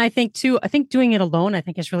I think doing it alone, I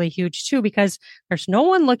think is really huge too, because there's no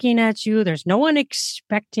one looking at you. There's no one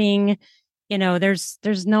expecting,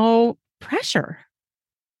 there's no pressure.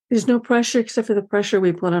 There's no pressure except for the pressure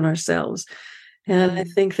we put on ourselves. And I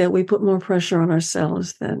think that we put more pressure on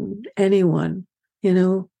ourselves than anyone.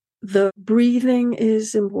 The breathing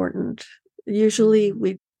is important. Usually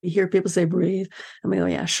we hear people say breathe, and we go,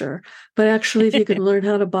 yeah, sure. But actually, if you can learn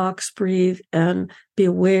how to box breathe and be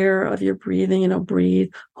aware of your breathing, breathe,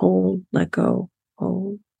 hold, let go,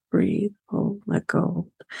 hold, breathe, hold, let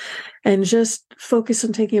go. And just focus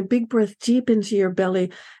on taking a big breath deep into your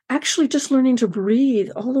belly. Actually, just learning to breathe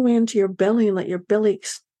all the way into your belly and let your belly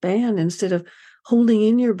expand instead of holding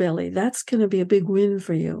in your belly. That's going to be a big win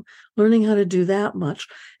for you. Learning how to do that much.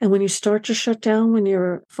 And when you start to shut down, when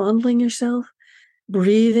you're fondling yourself,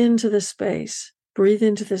 breathe into the space. Breathe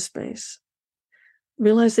into the space.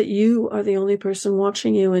 Realize that you are the only person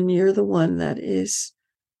watching you and you're the one that is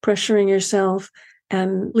pressuring yourself.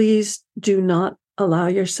 And please do not allow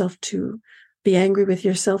yourself to be angry with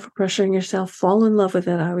yourself for pressuring yourself. Fall in love with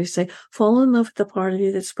it. I always say, fall in love with the part of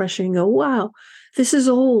you that's pressuring. Go, wow, this is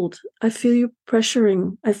old. I feel you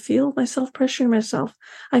pressuring. I feel myself pressuring myself.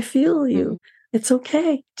 I feel you. It's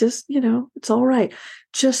okay. Just, it's all right.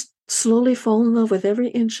 Just slowly fall in love with every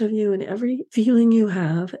inch of you and every feeling you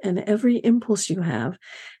have and every impulse you have.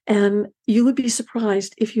 And you would be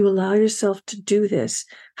surprised if you allow yourself to do this,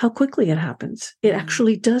 how quickly it happens. It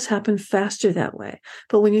actually does happen faster that way.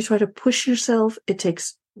 But when you try to push yourself, it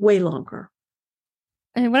takes way longer.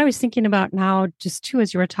 And what I was thinking about now, just too,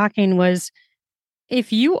 as you were talking, was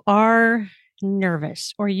if you are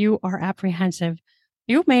nervous or you are apprehensive,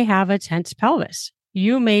 you may have a tense pelvis.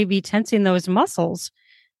 You may be tensing those muscles.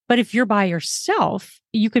 But if you're by yourself,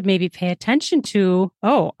 you could maybe pay attention to,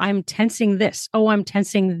 oh, I'm tensing this. Oh, I'm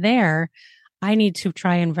tensing there. I need to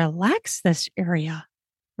try and relax this area.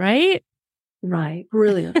 Right? Right.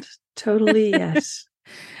 Brilliant. Totally. Yes.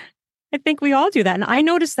 I think we all do that. And I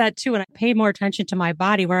noticed that too. And I pay more attention to my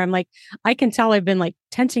body where I'm like, I can tell I've been like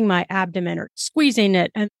tensing my abdomen or squeezing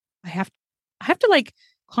it. And I have to like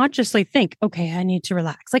consciously think, okay, I need to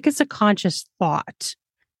relax. Like it's a conscious thought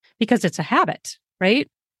because it's a habit, right?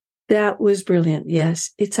 That was brilliant.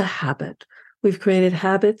 Yes, it's a habit. We've created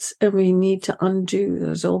habits and we need to undo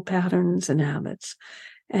those old patterns and habits.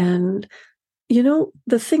 And,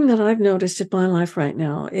 the thing that I've noticed in my life right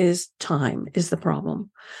now is time is the problem.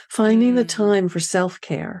 Finding the time for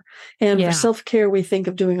self-care. And for self-care, we think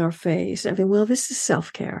of doing our face. Well, this is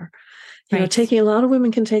self-care. Taking a lot of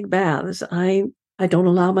women can take baths. I don't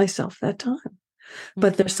allow myself that time.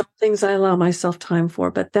 But there's some things I allow myself time for.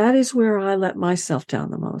 But that is where I let myself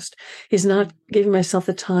down the most, is not giving myself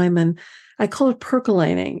the time. And I call it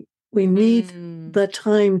percolating. We need the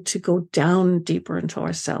time to go down deeper into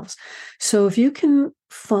ourselves. So if you can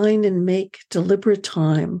find and make deliberate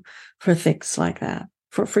time for things like that,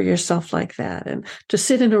 for yourself like that, and to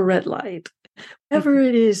sit in a red light, whatever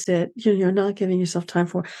it is that you're not giving yourself time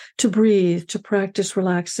for, to breathe, to practice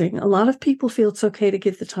relaxing. A lot of people feel it's okay to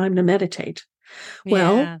give the time to meditate.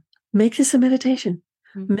 Well, make this a meditation.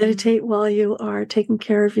 Meditate while you are taking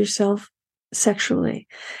care of yourself sexually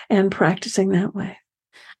and practicing that way.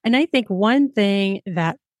 And I think one thing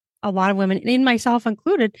that a lot of women, and myself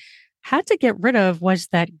included, had to get rid of was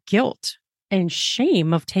that guilt and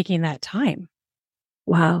shame of taking that time.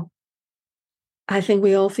 Wow. I think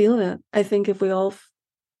we all feel that. I think if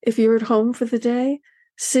you're at home for the day,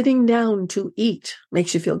 sitting down to eat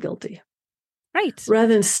makes you feel guilty. Right. Rather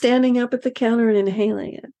than standing up at the counter and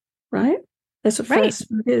inhaling it. Right? That's what fast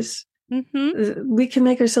food is. We can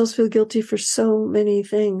make ourselves feel guilty for so many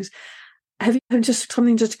things.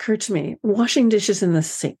 Something just occurred to me. Washing dishes in the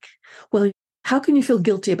sink. Well, how can you feel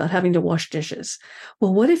guilty about having to wash dishes?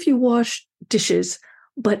 Well, what if you wash dishes,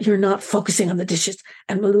 but you're not focusing on the dishes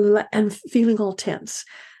and feeling all tense?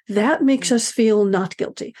 That makes us feel not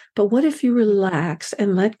guilty. But what if you relax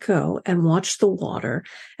and let go and watch the water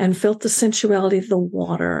and felt the sensuality of the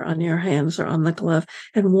water on your hands or on the glove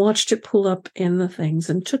and watched it pull up in the things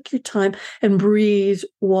and took your time and breathed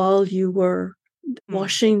while you were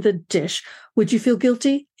washing the dish. Would you feel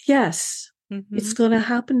guilty? Yes. It's going to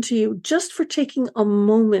happen to you just for taking a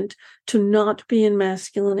moment to not be in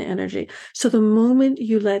masculine energy. So the moment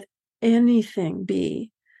you let anything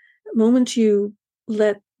be, the moment you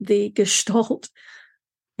let the gestalt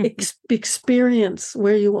experience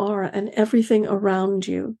where you are and everything around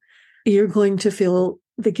you, you're going to feel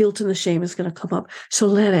the guilt and the shame is going to come up. So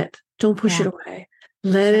let it. Don't push it away.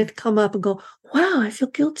 Let it come up and go, wow, I feel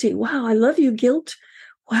guilty. Wow, I love you, guilt.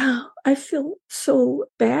 Wow, I feel so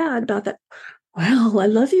bad about that. Wow, I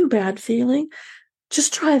love you, bad feeling.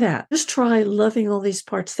 Just try that. Just try loving all these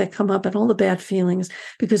parts that come up and all the bad feelings,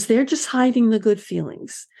 because they're just hiding the good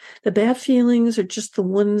feelings. The bad feelings are just the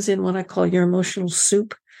ones in what I call your emotional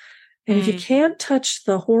soup. And if you can't touch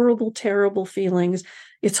the horrible, terrible feelings,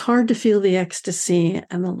 it's hard to feel the ecstasy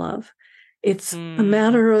and the love. It's a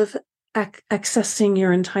matter of accessing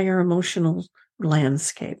your entire emotional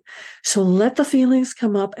landscape. So let the feelings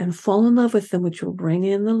come up and fall in love with them, which will bring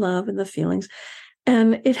in the love and the feelings.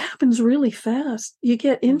 And it happens really fast. You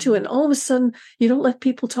get into it, and all of a sudden, you don't let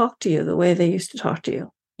people talk to you the way they used to talk to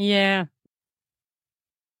you. Yeah.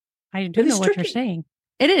 I do know what you're saying.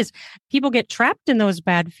 It is. People get trapped in those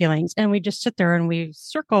bad feelings, and we just sit there and we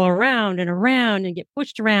circle around and get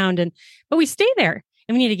pushed around, but we stay there,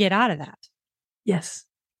 and we need to get out of that. Yes.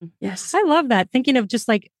 Yes. I love that. Thinking of just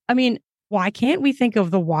like, I mean, why can't we think of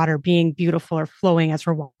the water being beautiful or flowing as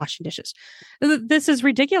we're washing dishes? This is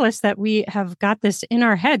ridiculous that we have got this in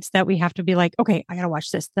our heads that we have to be like, okay, I got to watch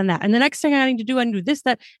this, then that. And the next thing I need to do, I do this,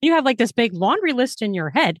 that. And you have like this big laundry list in your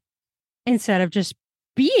head instead of just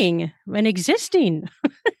being and existing,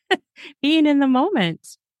 being in the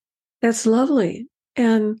moment. That's lovely.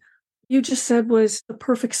 And you just said was the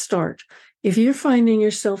perfect start. If you're finding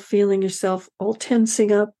yourself feeling yourself all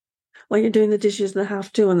tensing up while you're doing the dishes and the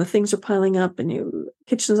have to, and the things are piling up, and your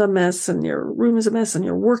kitchen's a mess, and your room is a mess, and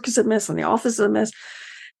your work is a mess, and the office is a mess,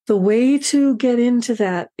 the way to get into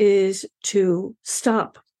that is to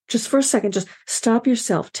stop just for a second. Just stop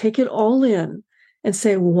yourself, take it all in, and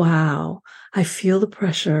say, wow, I feel the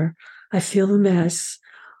pressure. I feel the mess.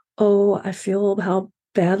 Oh, I feel how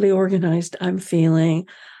badly organized I'm feeling.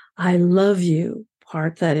 I love you,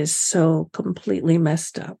 part that is so completely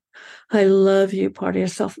messed up. I love you, part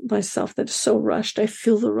of myself that is so rushed. I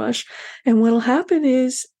feel the rush. And what'll happen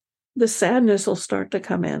is the sadness will start to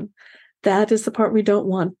come in. That is the part we don't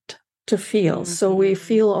want to feel. So we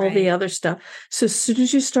feel all the other stuff. So as soon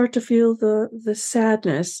as you start to feel the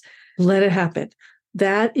sadness, let it happen.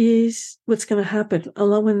 That is what's going to happen.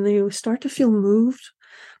 When you start to feel moved,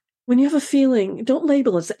 when you have a feeling, don't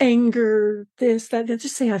label it as anger, this, that.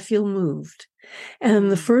 Just say, I feel moved.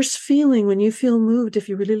 And the first feeling when you feel moved, if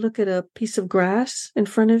you really look at a piece of grass in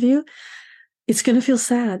front of you, it's going to feel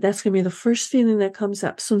sad. That's going to be the first feeling that comes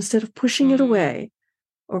up. So instead of pushing it away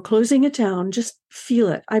or closing it down, just feel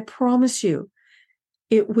it. I promise you,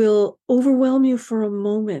 it will overwhelm you for a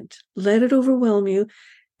moment. Let it overwhelm you.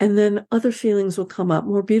 And then other feelings will come up,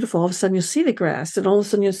 more beautiful. All of a sudden you'll see the grass, and all of a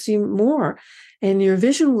sudden you'll see more, and your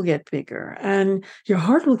vision will get bigger, and your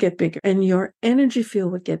heart will get bigger, and your energy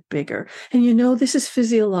field will get bigger. And this is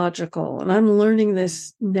physiological, and I'm learning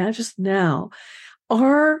this now.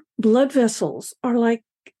 Our blood vessels are like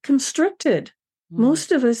constricted.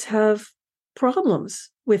 Most of us have problems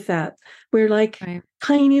with that. We're like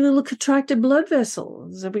tiny little contracted blood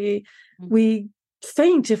vessels. We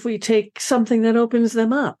faint if we take something that opens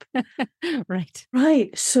them up. Right.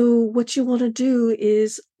 So what you want to do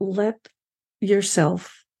is let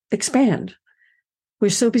yourself expand.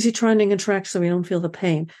 We're so busy trying to contract so we don't feel the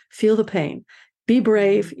pain. Feel the pain. Be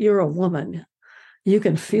brave. You're a woman. You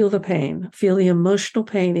can feel the pain. Feel the emotional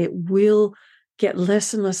pain. It will get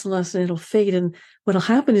less and less and less, and it'll fade. And what'll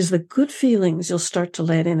happen is the good feelings you'll start to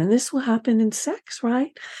let in. And this will happen in sex,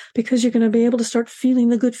 right? Because you're going to be able to start feeling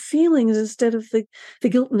the good feelings instead of the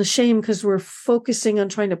guilt and the shame, because we're focusing on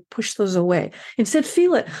trying to push those away. Instead,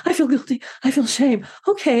 feel it. I feel guilty. I feel shame.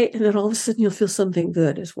 Okay. And then all of a sudden you'll feel something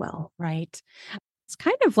good as well. Right. It's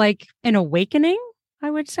kind of like an awakening, I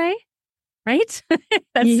would say, right?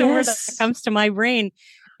 That's the word that comes to my brain.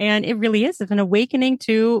 And it really is. It's an awakening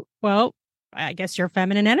to, well, I guess your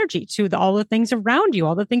feminine energy, to all the things around you,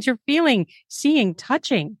 all the things you're feeling, seeing,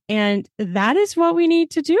 touching. And that is what we need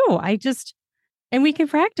to do. And we can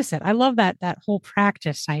practice it. I love that whole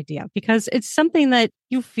practice idea, because it's something that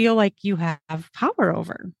you feel like you have power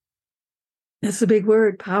over. That's a big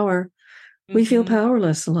word, power. We feel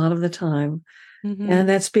powerless a lot of the time. And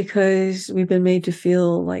that's because we've been made to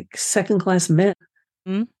feel like second-class men.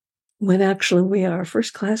 When actually we are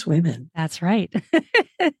first-class women. That's right.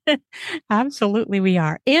 Absolutely we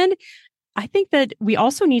are. And I think that we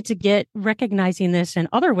also need to get recognizing this in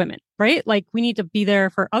other women, right? Like we need to be there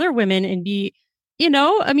for other women and be,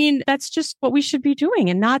 I mean, that's just what we should be doing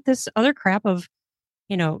and not this other crap of,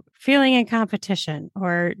 feeling in competition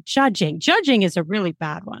or judging. Judging is a really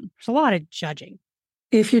bad one. There's a lot of judging.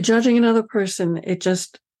 If you're judging another person, it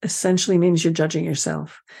just essentially means you're judging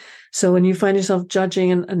yourself. So when you find yourself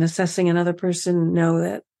judging and assessing another person, know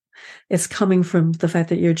that it's coming from the fact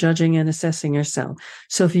that you're judging and assessing yourself.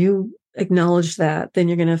 So if you acknowledge that, then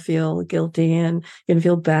you're going to feel guilty and you're going to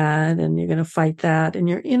feel bad and you're going to fight that. And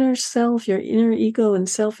your inner self, your inner ego and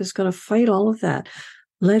self is going to fight all of that.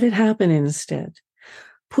 Let it happen instead.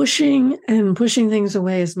 Pushing things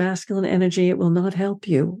away is masculine energy. It will not help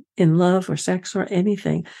you in love or sex or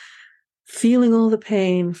anything. Feeling all the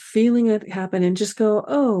pain, feeling it happen, and just go,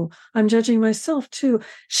 oh, I'm judging myself too.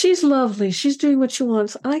 She's lovely. She's doing what she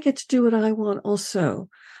wants. I get to do what I want also.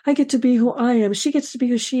 I get to be who I am. She gets to be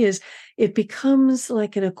who she is. It becomes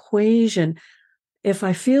like an equation. If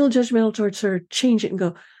I feel judgmental towards her, change it and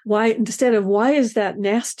go, why, instead of why is that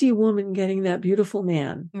nasty woman getting that beautiful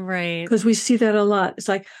man? Right. Because we see that a lot. It's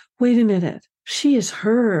like, wait a minute. She is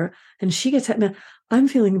her and she gets that man. I'm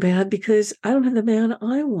feeling bad because I don't have the man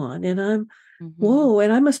I want. And I'm, whoa,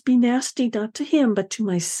 and I must be nasty, not to him, but to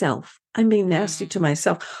myself. I'm being nasty to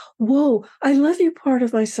myself. Whoa, I love you, part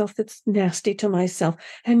of myself that's nasty to myself.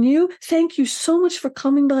 And you, thank you so much for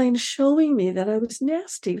coming by and showing me that I was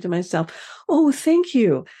nasty to myself. Oh, thank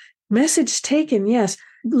you. Message taken, yes.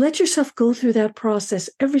 Let yourself go through that process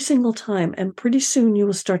every single time. And pretty soon you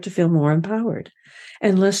will start to feel more empowered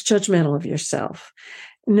and less judgmental of yourself.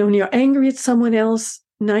 When you're angry at someone else,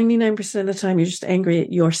 99% of the time, you're just angry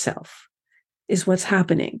at yourself is what's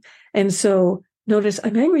happening. And so notice,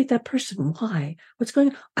 I'm angry at that person. Why? What's going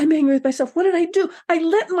on? I'm angry with myself. What did I do? I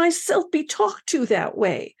let myself be talked to that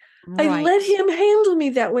way. Right. I let him handle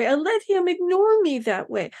me that way. I let him ignore me that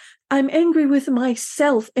way. I'm angry with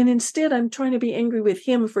myself. And instead, I'm trying to be angry with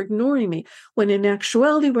him for ignoring me. When in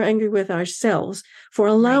actuality, we're angry with ourselves for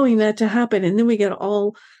allowing that to happen. And then we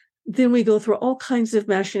go through all kinds of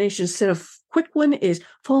machinations. Instead of quick one is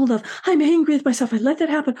fall in love. I'm angry with myself. I let that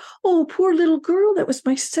happen. Oh, poor little girl. That was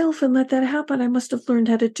myself and let that happen. I must have learned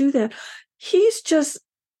how to do that. He's just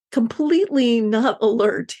completely not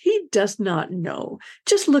alert. He does not know.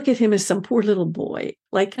 Just look at him as some poor little boy,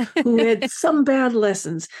 like who had some bad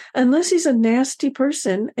lessons. Unless he's a nasty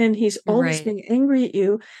person and he's always being angry at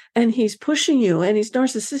you and he's pushing you and he's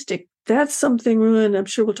narcissistic, that's something, Ruin, I'm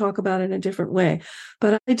sure we'll talk about it in a different way.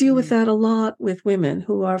 But I deal with that a lot with women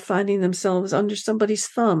who are finding themselves under somebody's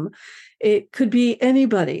thumb. It could be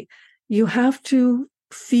anybody. You have to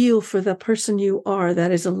feel for the person you are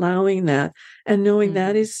that is allowing that and knowing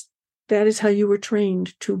that is how you were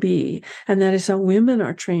trained to be. And that is how women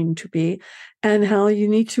are trained to be and how you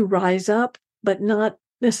need to rise up, but not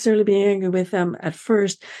necessarily be angry with them at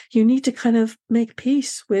first. You need to kind of make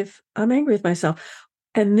peace with, I'm angry with myself.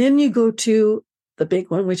 And then you go to the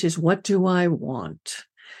big one, which is, what do I want?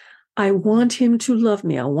 I want him to love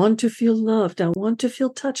me. I want to feel loved. I want to feel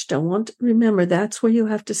touched. Remember, that's where you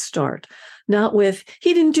have to start. Not with,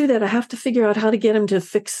 he didn't do that. I have to figure out how to get him to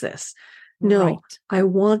fix this. No, I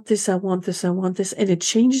want this. I want this. I want this. And it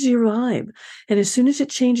changes your vibe. And as soon as it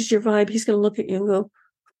changes your vibe, he's going to look at you and go,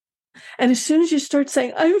 and as soon as you start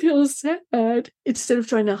saying, I feel sad, instead of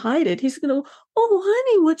trying to hide it, he's going to go, oh,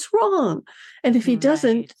 honey, what's wrong? And if he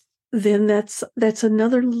doesn't, then that's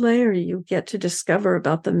another layer you get to discover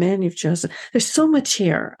about the man you've chosen. There's so much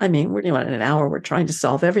here. I mean, we're in an hour, we're trying to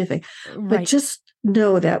solve everything. But just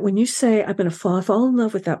know that when you say, I'm going to fall in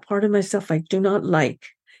love with that part of myself I do not like,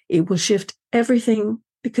 it will shift everything,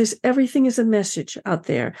 because everything is a message out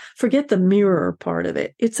there. Forget the mirror part of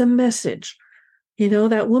it. It's a message.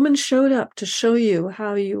 That woman showed up to show you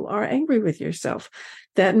how you are angry with yourself.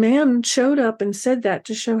 That man showed up and said that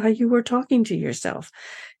to show how you were talking to yourself.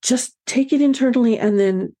 Just take it internally and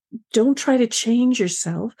then don't try to change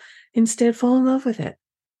yourself. Instead, fall in love with it.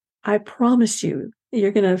 I promise you,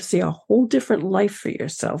 you're going to see a whole different life for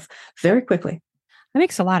yourself very quickly. That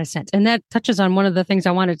makes a lot of sense. And that touches on one of the things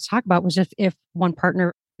I wanted to talk about was if one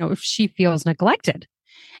partner, if she feels neglected.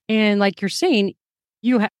 And like you're saying,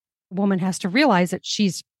 woman has to realize that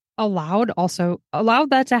she's allowed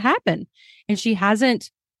that to happen. And she hasn't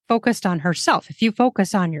focused on herself. If you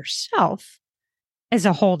focus on yourself, is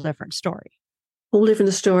a whole different story. Whole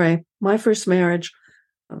different story. My first marriage,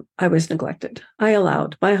 I was neglected. I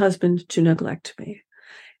allowed my husband to neglect me.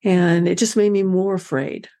 And it just made me more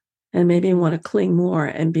afraid and made me want to cling more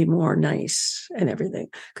and be more nice and everything,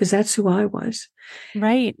 because that's who I was.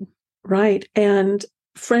 Right. And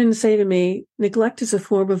friends say to me, neglect is a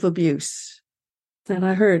form of abuse. And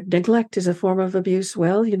I heard neglect is a form of abuse.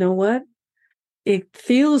 Well, you know what? It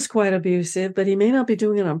feels quite abusive, but he may not be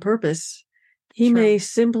doing it on purpose. He True. may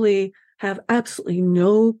simply have absolutely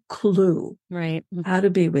no clue Right. how to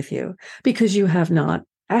be with you because you have not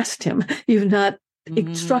asked him. You've not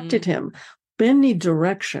instructed him. Men need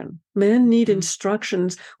direction. Men need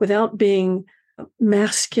instructions without being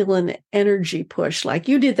masculine energy push. Like,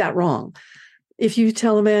 you did that wrong. If you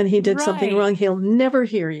tell a man he did something wrong, he'll never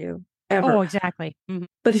hear you, ever. Oh, exactly.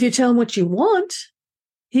 But if you tell him what you want,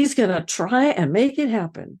 he's going to try and make it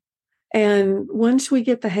happen. And once we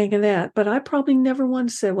get the hang of that, but I probably never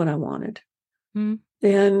once said what I wanted.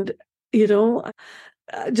 And, you know,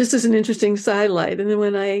 just as an interesting sidelight. And then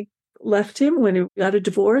when I left him, when he got a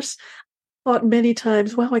divorce, I thought many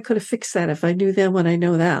times, wow, I could have fixed that if I knew then what I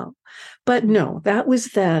know now. But no, that was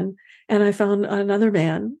then. And I found another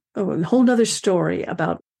man, a whole nother story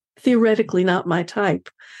about theoretically not my type,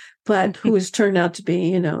 but who has turned out to be,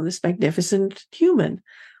 you know, this magnificent human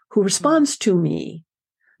who responds to me,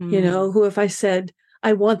 you know, who, if I said,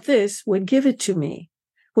 I want this, would give it to me,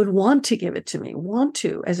 would want to give it to me,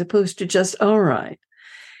 as opposed to just, all right.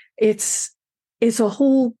 It's a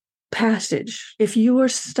whole passage. If you are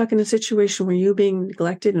stuck in a situation where you're being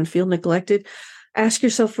neglected and feel neglected, ask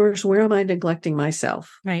yourself first, where am I neglecting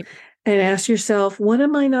myself? Right. And ask yourself, what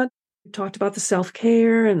am I not? You talked about the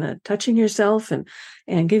self-care and the touching yourself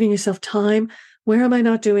and giving yourself time. Where am I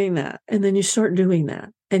not doing that? And then you start doing that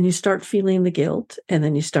and you start feeling the guilt and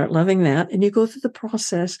then you start loving that and you go through the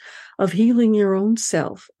process of healing your own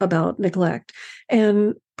self about neglect.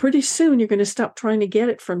 And pretty soon you're going to stop trying to get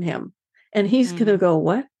it from him. And he's going to go,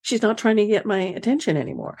 what? She's not trying to get my attention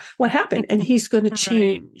anymore. What happened? And he's going to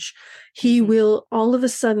change. He will all of a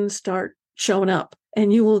sudden start showing up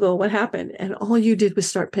and you will go, what happened? And all you did was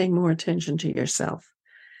start paying more attention to yourself.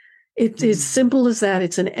 It's as simple as that.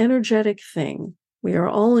 It's an energetic thing. We are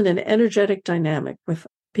all in an energetic dynamic with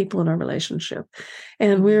people in our relationship.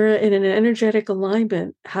 And we're in an energetic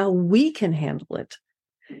alignment, how we can handle it.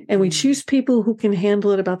 And we choose people who can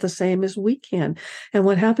handle it about the same as we can. And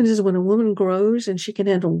what happens is when a woman grows and she can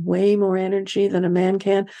handle way more energy than a man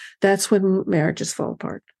can, that's when marriages fall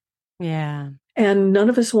apart. Yeah. And none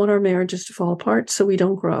of us want our marriages to fall apart so we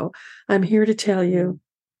don't grow. I'm here to tell you,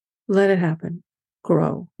 let it happen.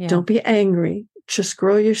 Grow. Yeah. Don't be angry. Just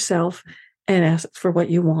grow yourself and ask for what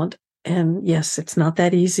you want. And yes, it's not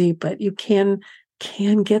that easy, but you can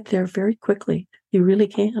get there very quickly. You really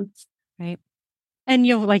can. Right. And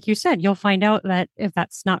you'll, like you said, you'll find out that if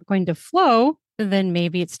that's not going to flow, then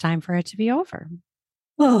maybe it's time for it to be over.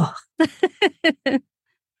 Oh,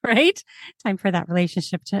 right? Time for that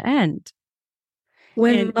relationship to end.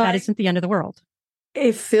 That isn't the end of the world.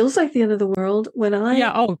 It feels like the end of the world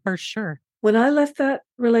for sure. When I left that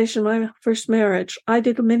relation, my first marriage, I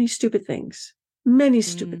did many stupid things.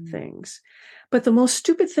 But the most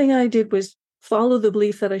stupid thing I did was follow the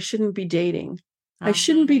belief that I shouldn't be dating. I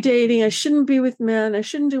shouldn't be dating. I shouldn't be with men. I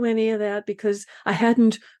shouldn't do any of that because I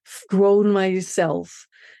hadn't grown myself,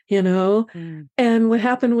 you know? And what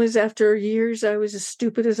happened was after years, I was as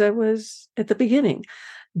stupid as I was at the beginning,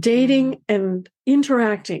 dating and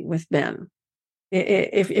interacting with men.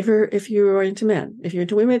 If you're into men, if you're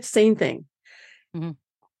into women, it's the same thing.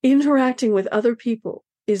 Interacting with other people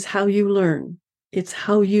is how you learn. It's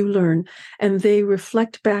how you learn. And they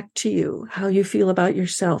reflect back to you how you feel about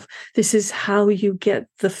yourself. This is how you get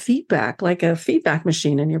the feedback, like a feedback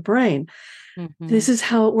machine in your brain. This is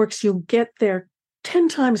how it works. You'll get there 10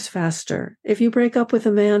 times faster. If you break up with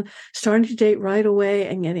a man, starting to date right away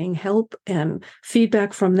and getting help and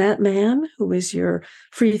feedback from that man who is your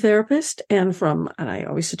free therapist and I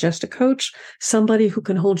always suggest a coach, somebody who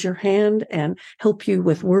can hold your hand and help you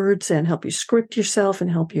with words and help you script yourself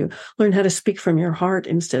and help you learn how to speak from your heart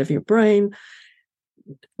instead of your brain.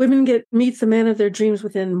 Women meet the man of their dreams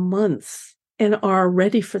within months and are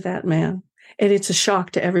ready for that man. And it's a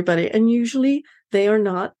shock to everybody. And usually they are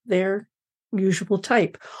not their usual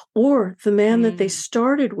type, or the man that they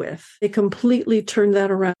started with, they completely turned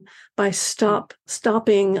that around by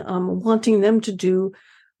stopping wanting them to do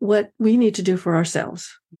what we need to do for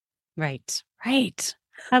ourselves. Right. I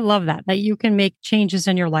love that you can make changes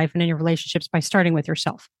in your life and in your relationships by starting with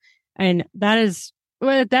yourself. And that is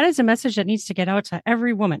a message that needs to get out to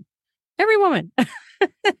every woman.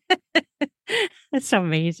 That's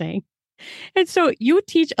amazing. And so you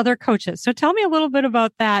teach other coaches. So tell me a little bit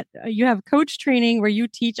about that. You have coach training where you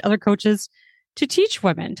teach other coaches to teach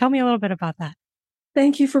women. Tell me a little bit about that.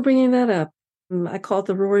 Thank you for bringing that up. I call it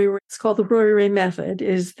the Rori. It's called the Rori Raye method.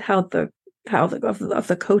 Is how the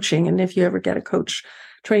coaching. And if you ever get a coach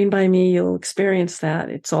trained by me, you'll experience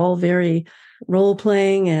that. It's all very role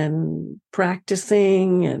playing and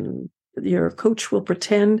practicing, and your coach will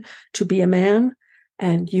pretend to be a man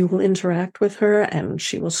and you will interact with her and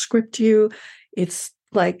she will script you. It's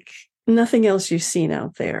like nothing else you've seen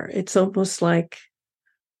out there. It's almost like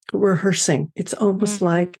rehearsing. It's almost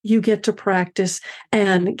like you get to practice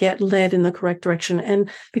and get led in the correct direction. And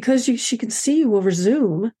because she can see you over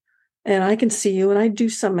Zoom, and I can see you, and I do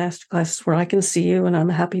some master classes where I can see you and I'm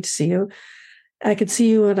happy to see you. I can see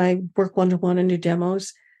you and I work one-to-one and do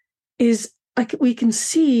demos, is like we can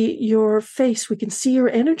see your face. We can see your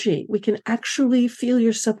energy. We can actually feel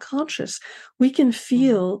your subconscious. We can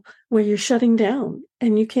feel where you're shutting down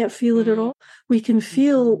and you can't feel it at all. We can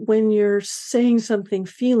feel when you're saying something,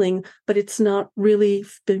 feeling, but it's not really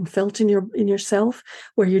been felt in yourself,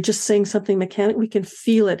 where you're just saying something mechanic. We can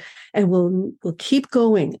feel it, and we'll keep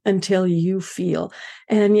going until you feel.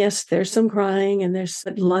 And yes, there's some crying and there's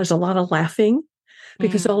a lot of laughing,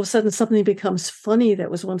 because all of a sudden something becomes funny that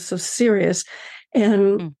was once so serious.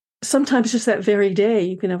 And sometimes just that very day,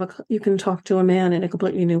 you can talk to a man in a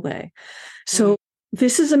completely new way. So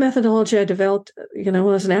this is a methodology I developed,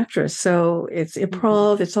 as an actress. So it's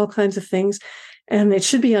improv, it's all kinds of things, and it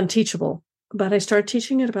should be unteachable. But I started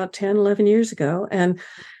teaching it about 10, 11 years ago. And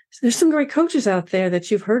there's some great coaches out there that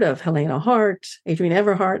you've heard of: Helena Hart, Adrienne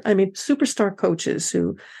Everhart. I mean, superstar coaches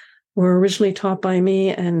who were originally taught by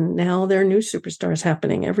me, and now there are new superstars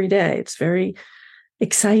happening every day. It's very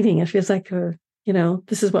exciting. It feels like,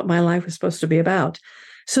 this is what my life was supposed to be about.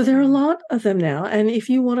 So there are a lot of them now. And if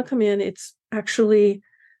you want to come in, it's actually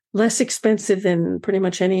less expensive than pretty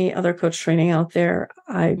much any other coach training out there.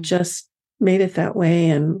 I just made it that way,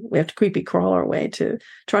 and we have to creepy crawl our way to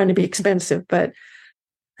trying to be expensive. But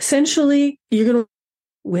essentially, you're going to,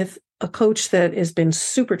 with a coach that has been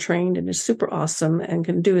super trained and is super awesome and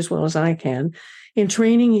can do as well as I can in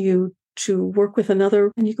training you to work with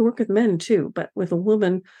another, and you can work with men too, but with a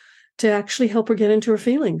woman, to actually help her get into her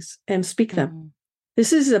feelings and speak them.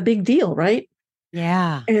 This is a big deal, right?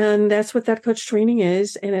 Yeah. And that's what that coach training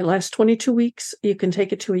is. And it lasts 22 weeks. You can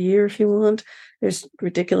take it to a year if you want. There's a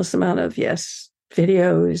ridiculous amount of,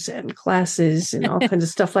 videos and classes and all kinds of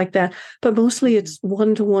stuff like that. But mostly it's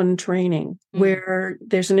one-to-one training where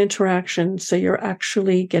there's an interaction. So you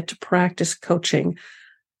actually get to practice coaching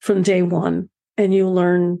from day one, and you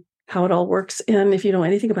learn how it all works. And if you know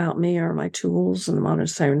anything about me or my tools and the modern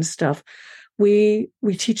siren stuff, we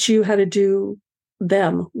teach you how to do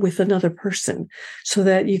them with another person, so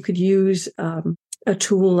that you could use a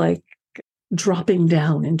tool like dropping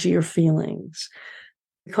down into your feelings.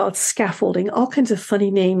 We call it scaffolding, all kinds of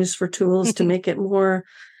funny names for tools to make it more,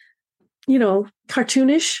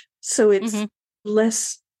 cartoonish. So it's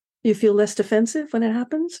you feel less defensive when it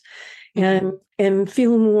happens, and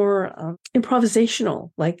feel more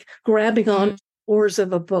improvisational, like grabbing on oars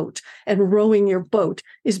of a boat and rowing your boat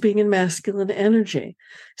is being in masculine energy.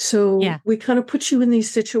 So we kind of put you in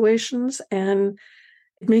these situations, and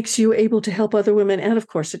it makes you able to help other women. And of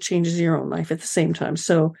course, it changes your own life at the same time.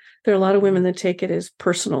 So there are a lot of women that take it as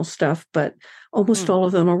personal stuff, but almost all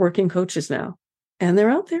of them are working coaches now, and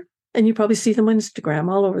they're out there. And you probably see them on Instagram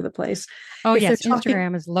all over the place. Oh, yes.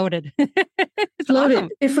 Instagram is loaded. It's loaded. Awesome.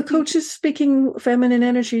 If a coach is speaking feminine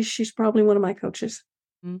energy, she's probably one of my coaches.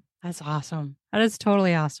 That's awesome. That is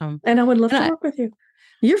totally awesome. And I would love to work with you.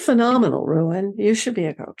 You're phenomenal, Rowan. You should be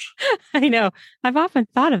a coach. I know. I've often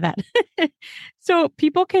thought of that. So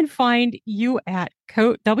people can find you at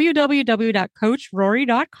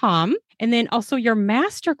www.coachrory.com. And then also your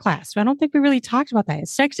masterclass. So I don't think we really talked about that.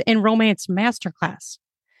 It's Sex and Romance Masterclass.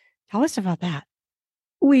 Tell us about that.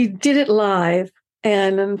 We did it live,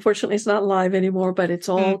 and unfortunately it's not live anymore, but it's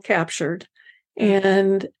all captured.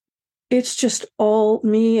 And it's just all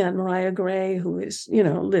me and Mariah Gray, who is,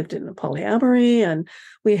 lived in a polyamory. And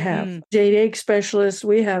we have jade egg specialists.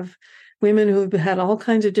 We have women who've had all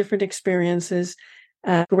kinds of different experiences.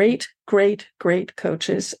 Great, great, great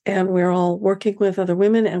coaches. And we're all working with other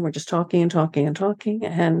women, and we're just talking and talking and talking.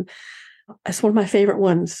 And it's one of my favorite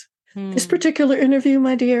ones. This particular interview,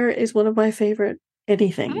 my dear, is one of my favorite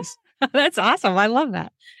anythings. That's awesome. I love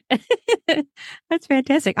that. That's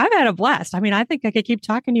fantastic. I've had a blast. I mean, I think I could keep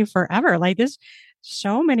talking to you forever. Like there's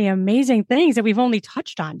so many amazing things that we've only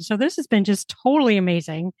touched on. So this has been just totally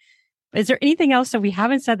amazing. Is there anything else that we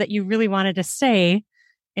haven't said that you really wanted to say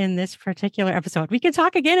in this particular episode? We can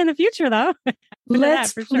talk again in the future, though.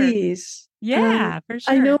 Let's please. Sure. Yeah, for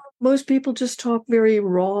sure. I know most people just talk very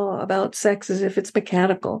raw about sex as if it's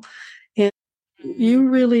mechanical. And you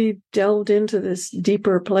really delved into this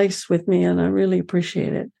deeper place with me, and I really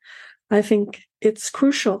appreciate it. I think it's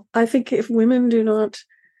crucial. I think if we women do not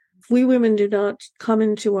come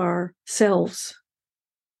into ourselves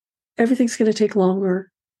everything's going to take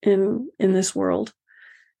longer in this world.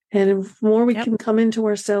 And the more we can come into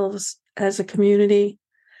ourselves as a community,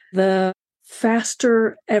 the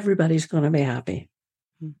faster everybody's going to be happy.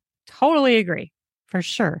 Totally agree. For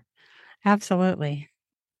sure. Absolutely.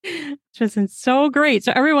 It's just been so great.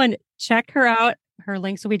 So everyone check her out. Her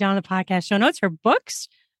links will be down in the podcast show notes. Her books,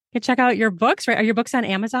 you can check out your books, right? Are your books on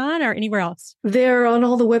Amazon or anywhere else? They're on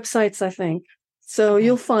all the websites, I think. So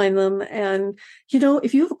you'll find them. And,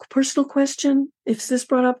 if you have a personal question, if this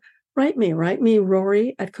brought up, write me,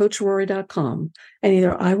 Rori at CoachRori.com. And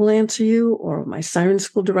either I will answer you or my Siren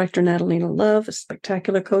School director, Natalina Love, a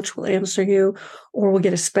spectacular coach, will answer you, or we'll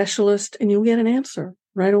get a specialist and you'll get an answer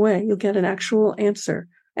right away. You'll get an actual answer.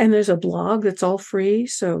 And there's a blog that's all free.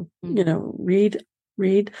 So, read,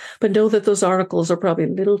 but know that those articles are probably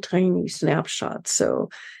little tiny snapshots. So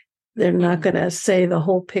they're not going to say the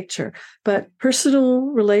whole picture, but personal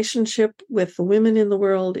relationship with the women in the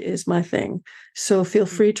world is my thing. So feel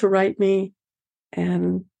free to write me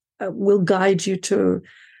and we'll guide you to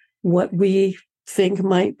what we think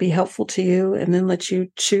might be helpful to you and then let you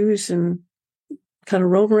choose and kind of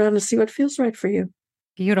roam around and see what feels right for you.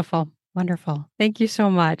 Beautiful. Wonderful. Thank you so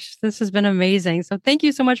much. This has been amazing. So thank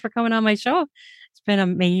you so much for coming on my show. It's been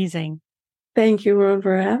amazing. Thank you, Ron,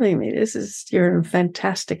 for having me. You're a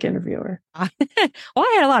fantastic interviewer. Well,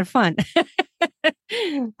 I had a lot of fun.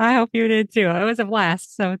 I hope you did too. It was a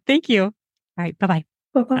blast. So thank you. All right. Bye-bye.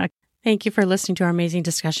 Bye-bye. Thank you for listening to our amazing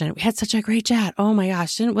discussion. We had such a great chat. Oh my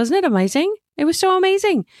gosh. Wasn't it amazing? It was so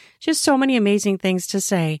amazing. Just so many amazing things to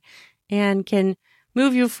say and can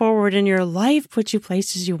move you forward in your life, put you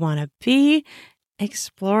places you want to be,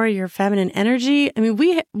 explore your feminine energy. I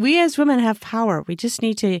mean, we as women have power. We just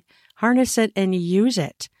need to harness it and use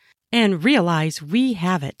it and realize we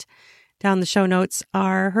have it. Down the show notes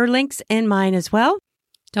are her links and mine as well.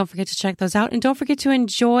 Don't forget to check those out. And don't forget to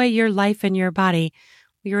enjoy your life and your body.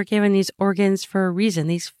 We were given these organs for a reason,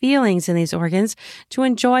 these feelings in these organs, to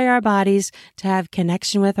enjoy our bodies, to have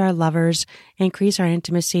connection with our lovers, increase our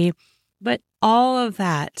intimacy. But all of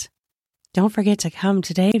that, don't forget to come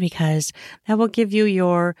today because that will give you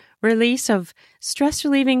your release of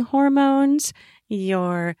stress-relieving hormones,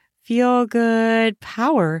 your feel-good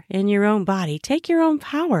power in your own body. Take your own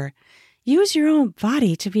power. Use your own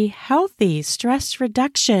body to be healthy. Stress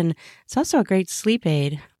reduction. It's also a great sleep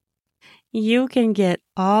aid. You can get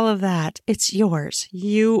all of that. It's yours.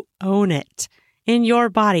 You own it in your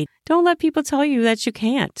body. Don't let people tell you that you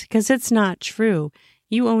can't because it's not true.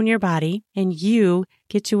 You own your body and you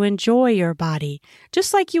get to enjoy your body.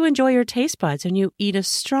 Just like you enjoy your taste buds and you eat a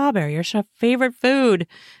strawberry, your favorite food,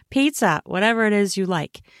 pizza, whatever it is you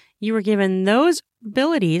like. You were given those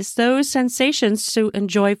abilities, those sensations to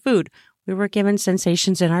enjoy food. We were given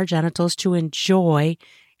sensations in our genitals to enjoy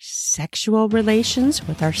sexual relations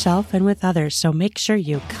with ourselves and with others. So make sure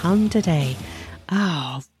you come today.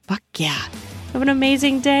 Oh, fuck yeah. Have an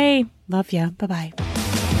amazing day. Love ya. Bye-bye.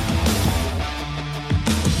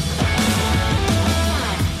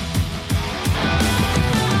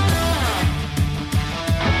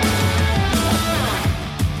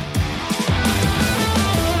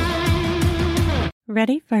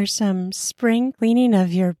 Ready for some spring cleaning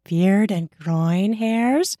of your beard and groin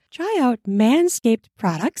hairs? Try out Manscaped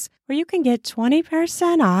products where you can get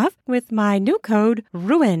 20% off with my new code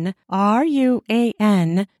RUAN,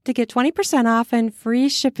 RUAN, to get 20% off and free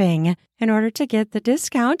shipping. In order to get the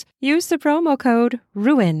discount, use the promo code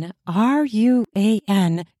RUAN,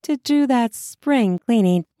 RUAN, to do that spring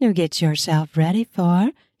cleaning to get yourself ready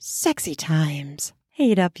for sexy times.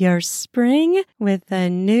 Heat up your spring with a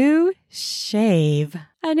new shave,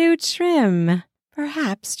 a new trim.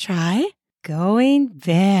 Perhaps try going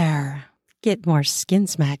bare. Get more skin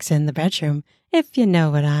smacks in the bedroom, if you know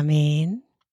what I mean.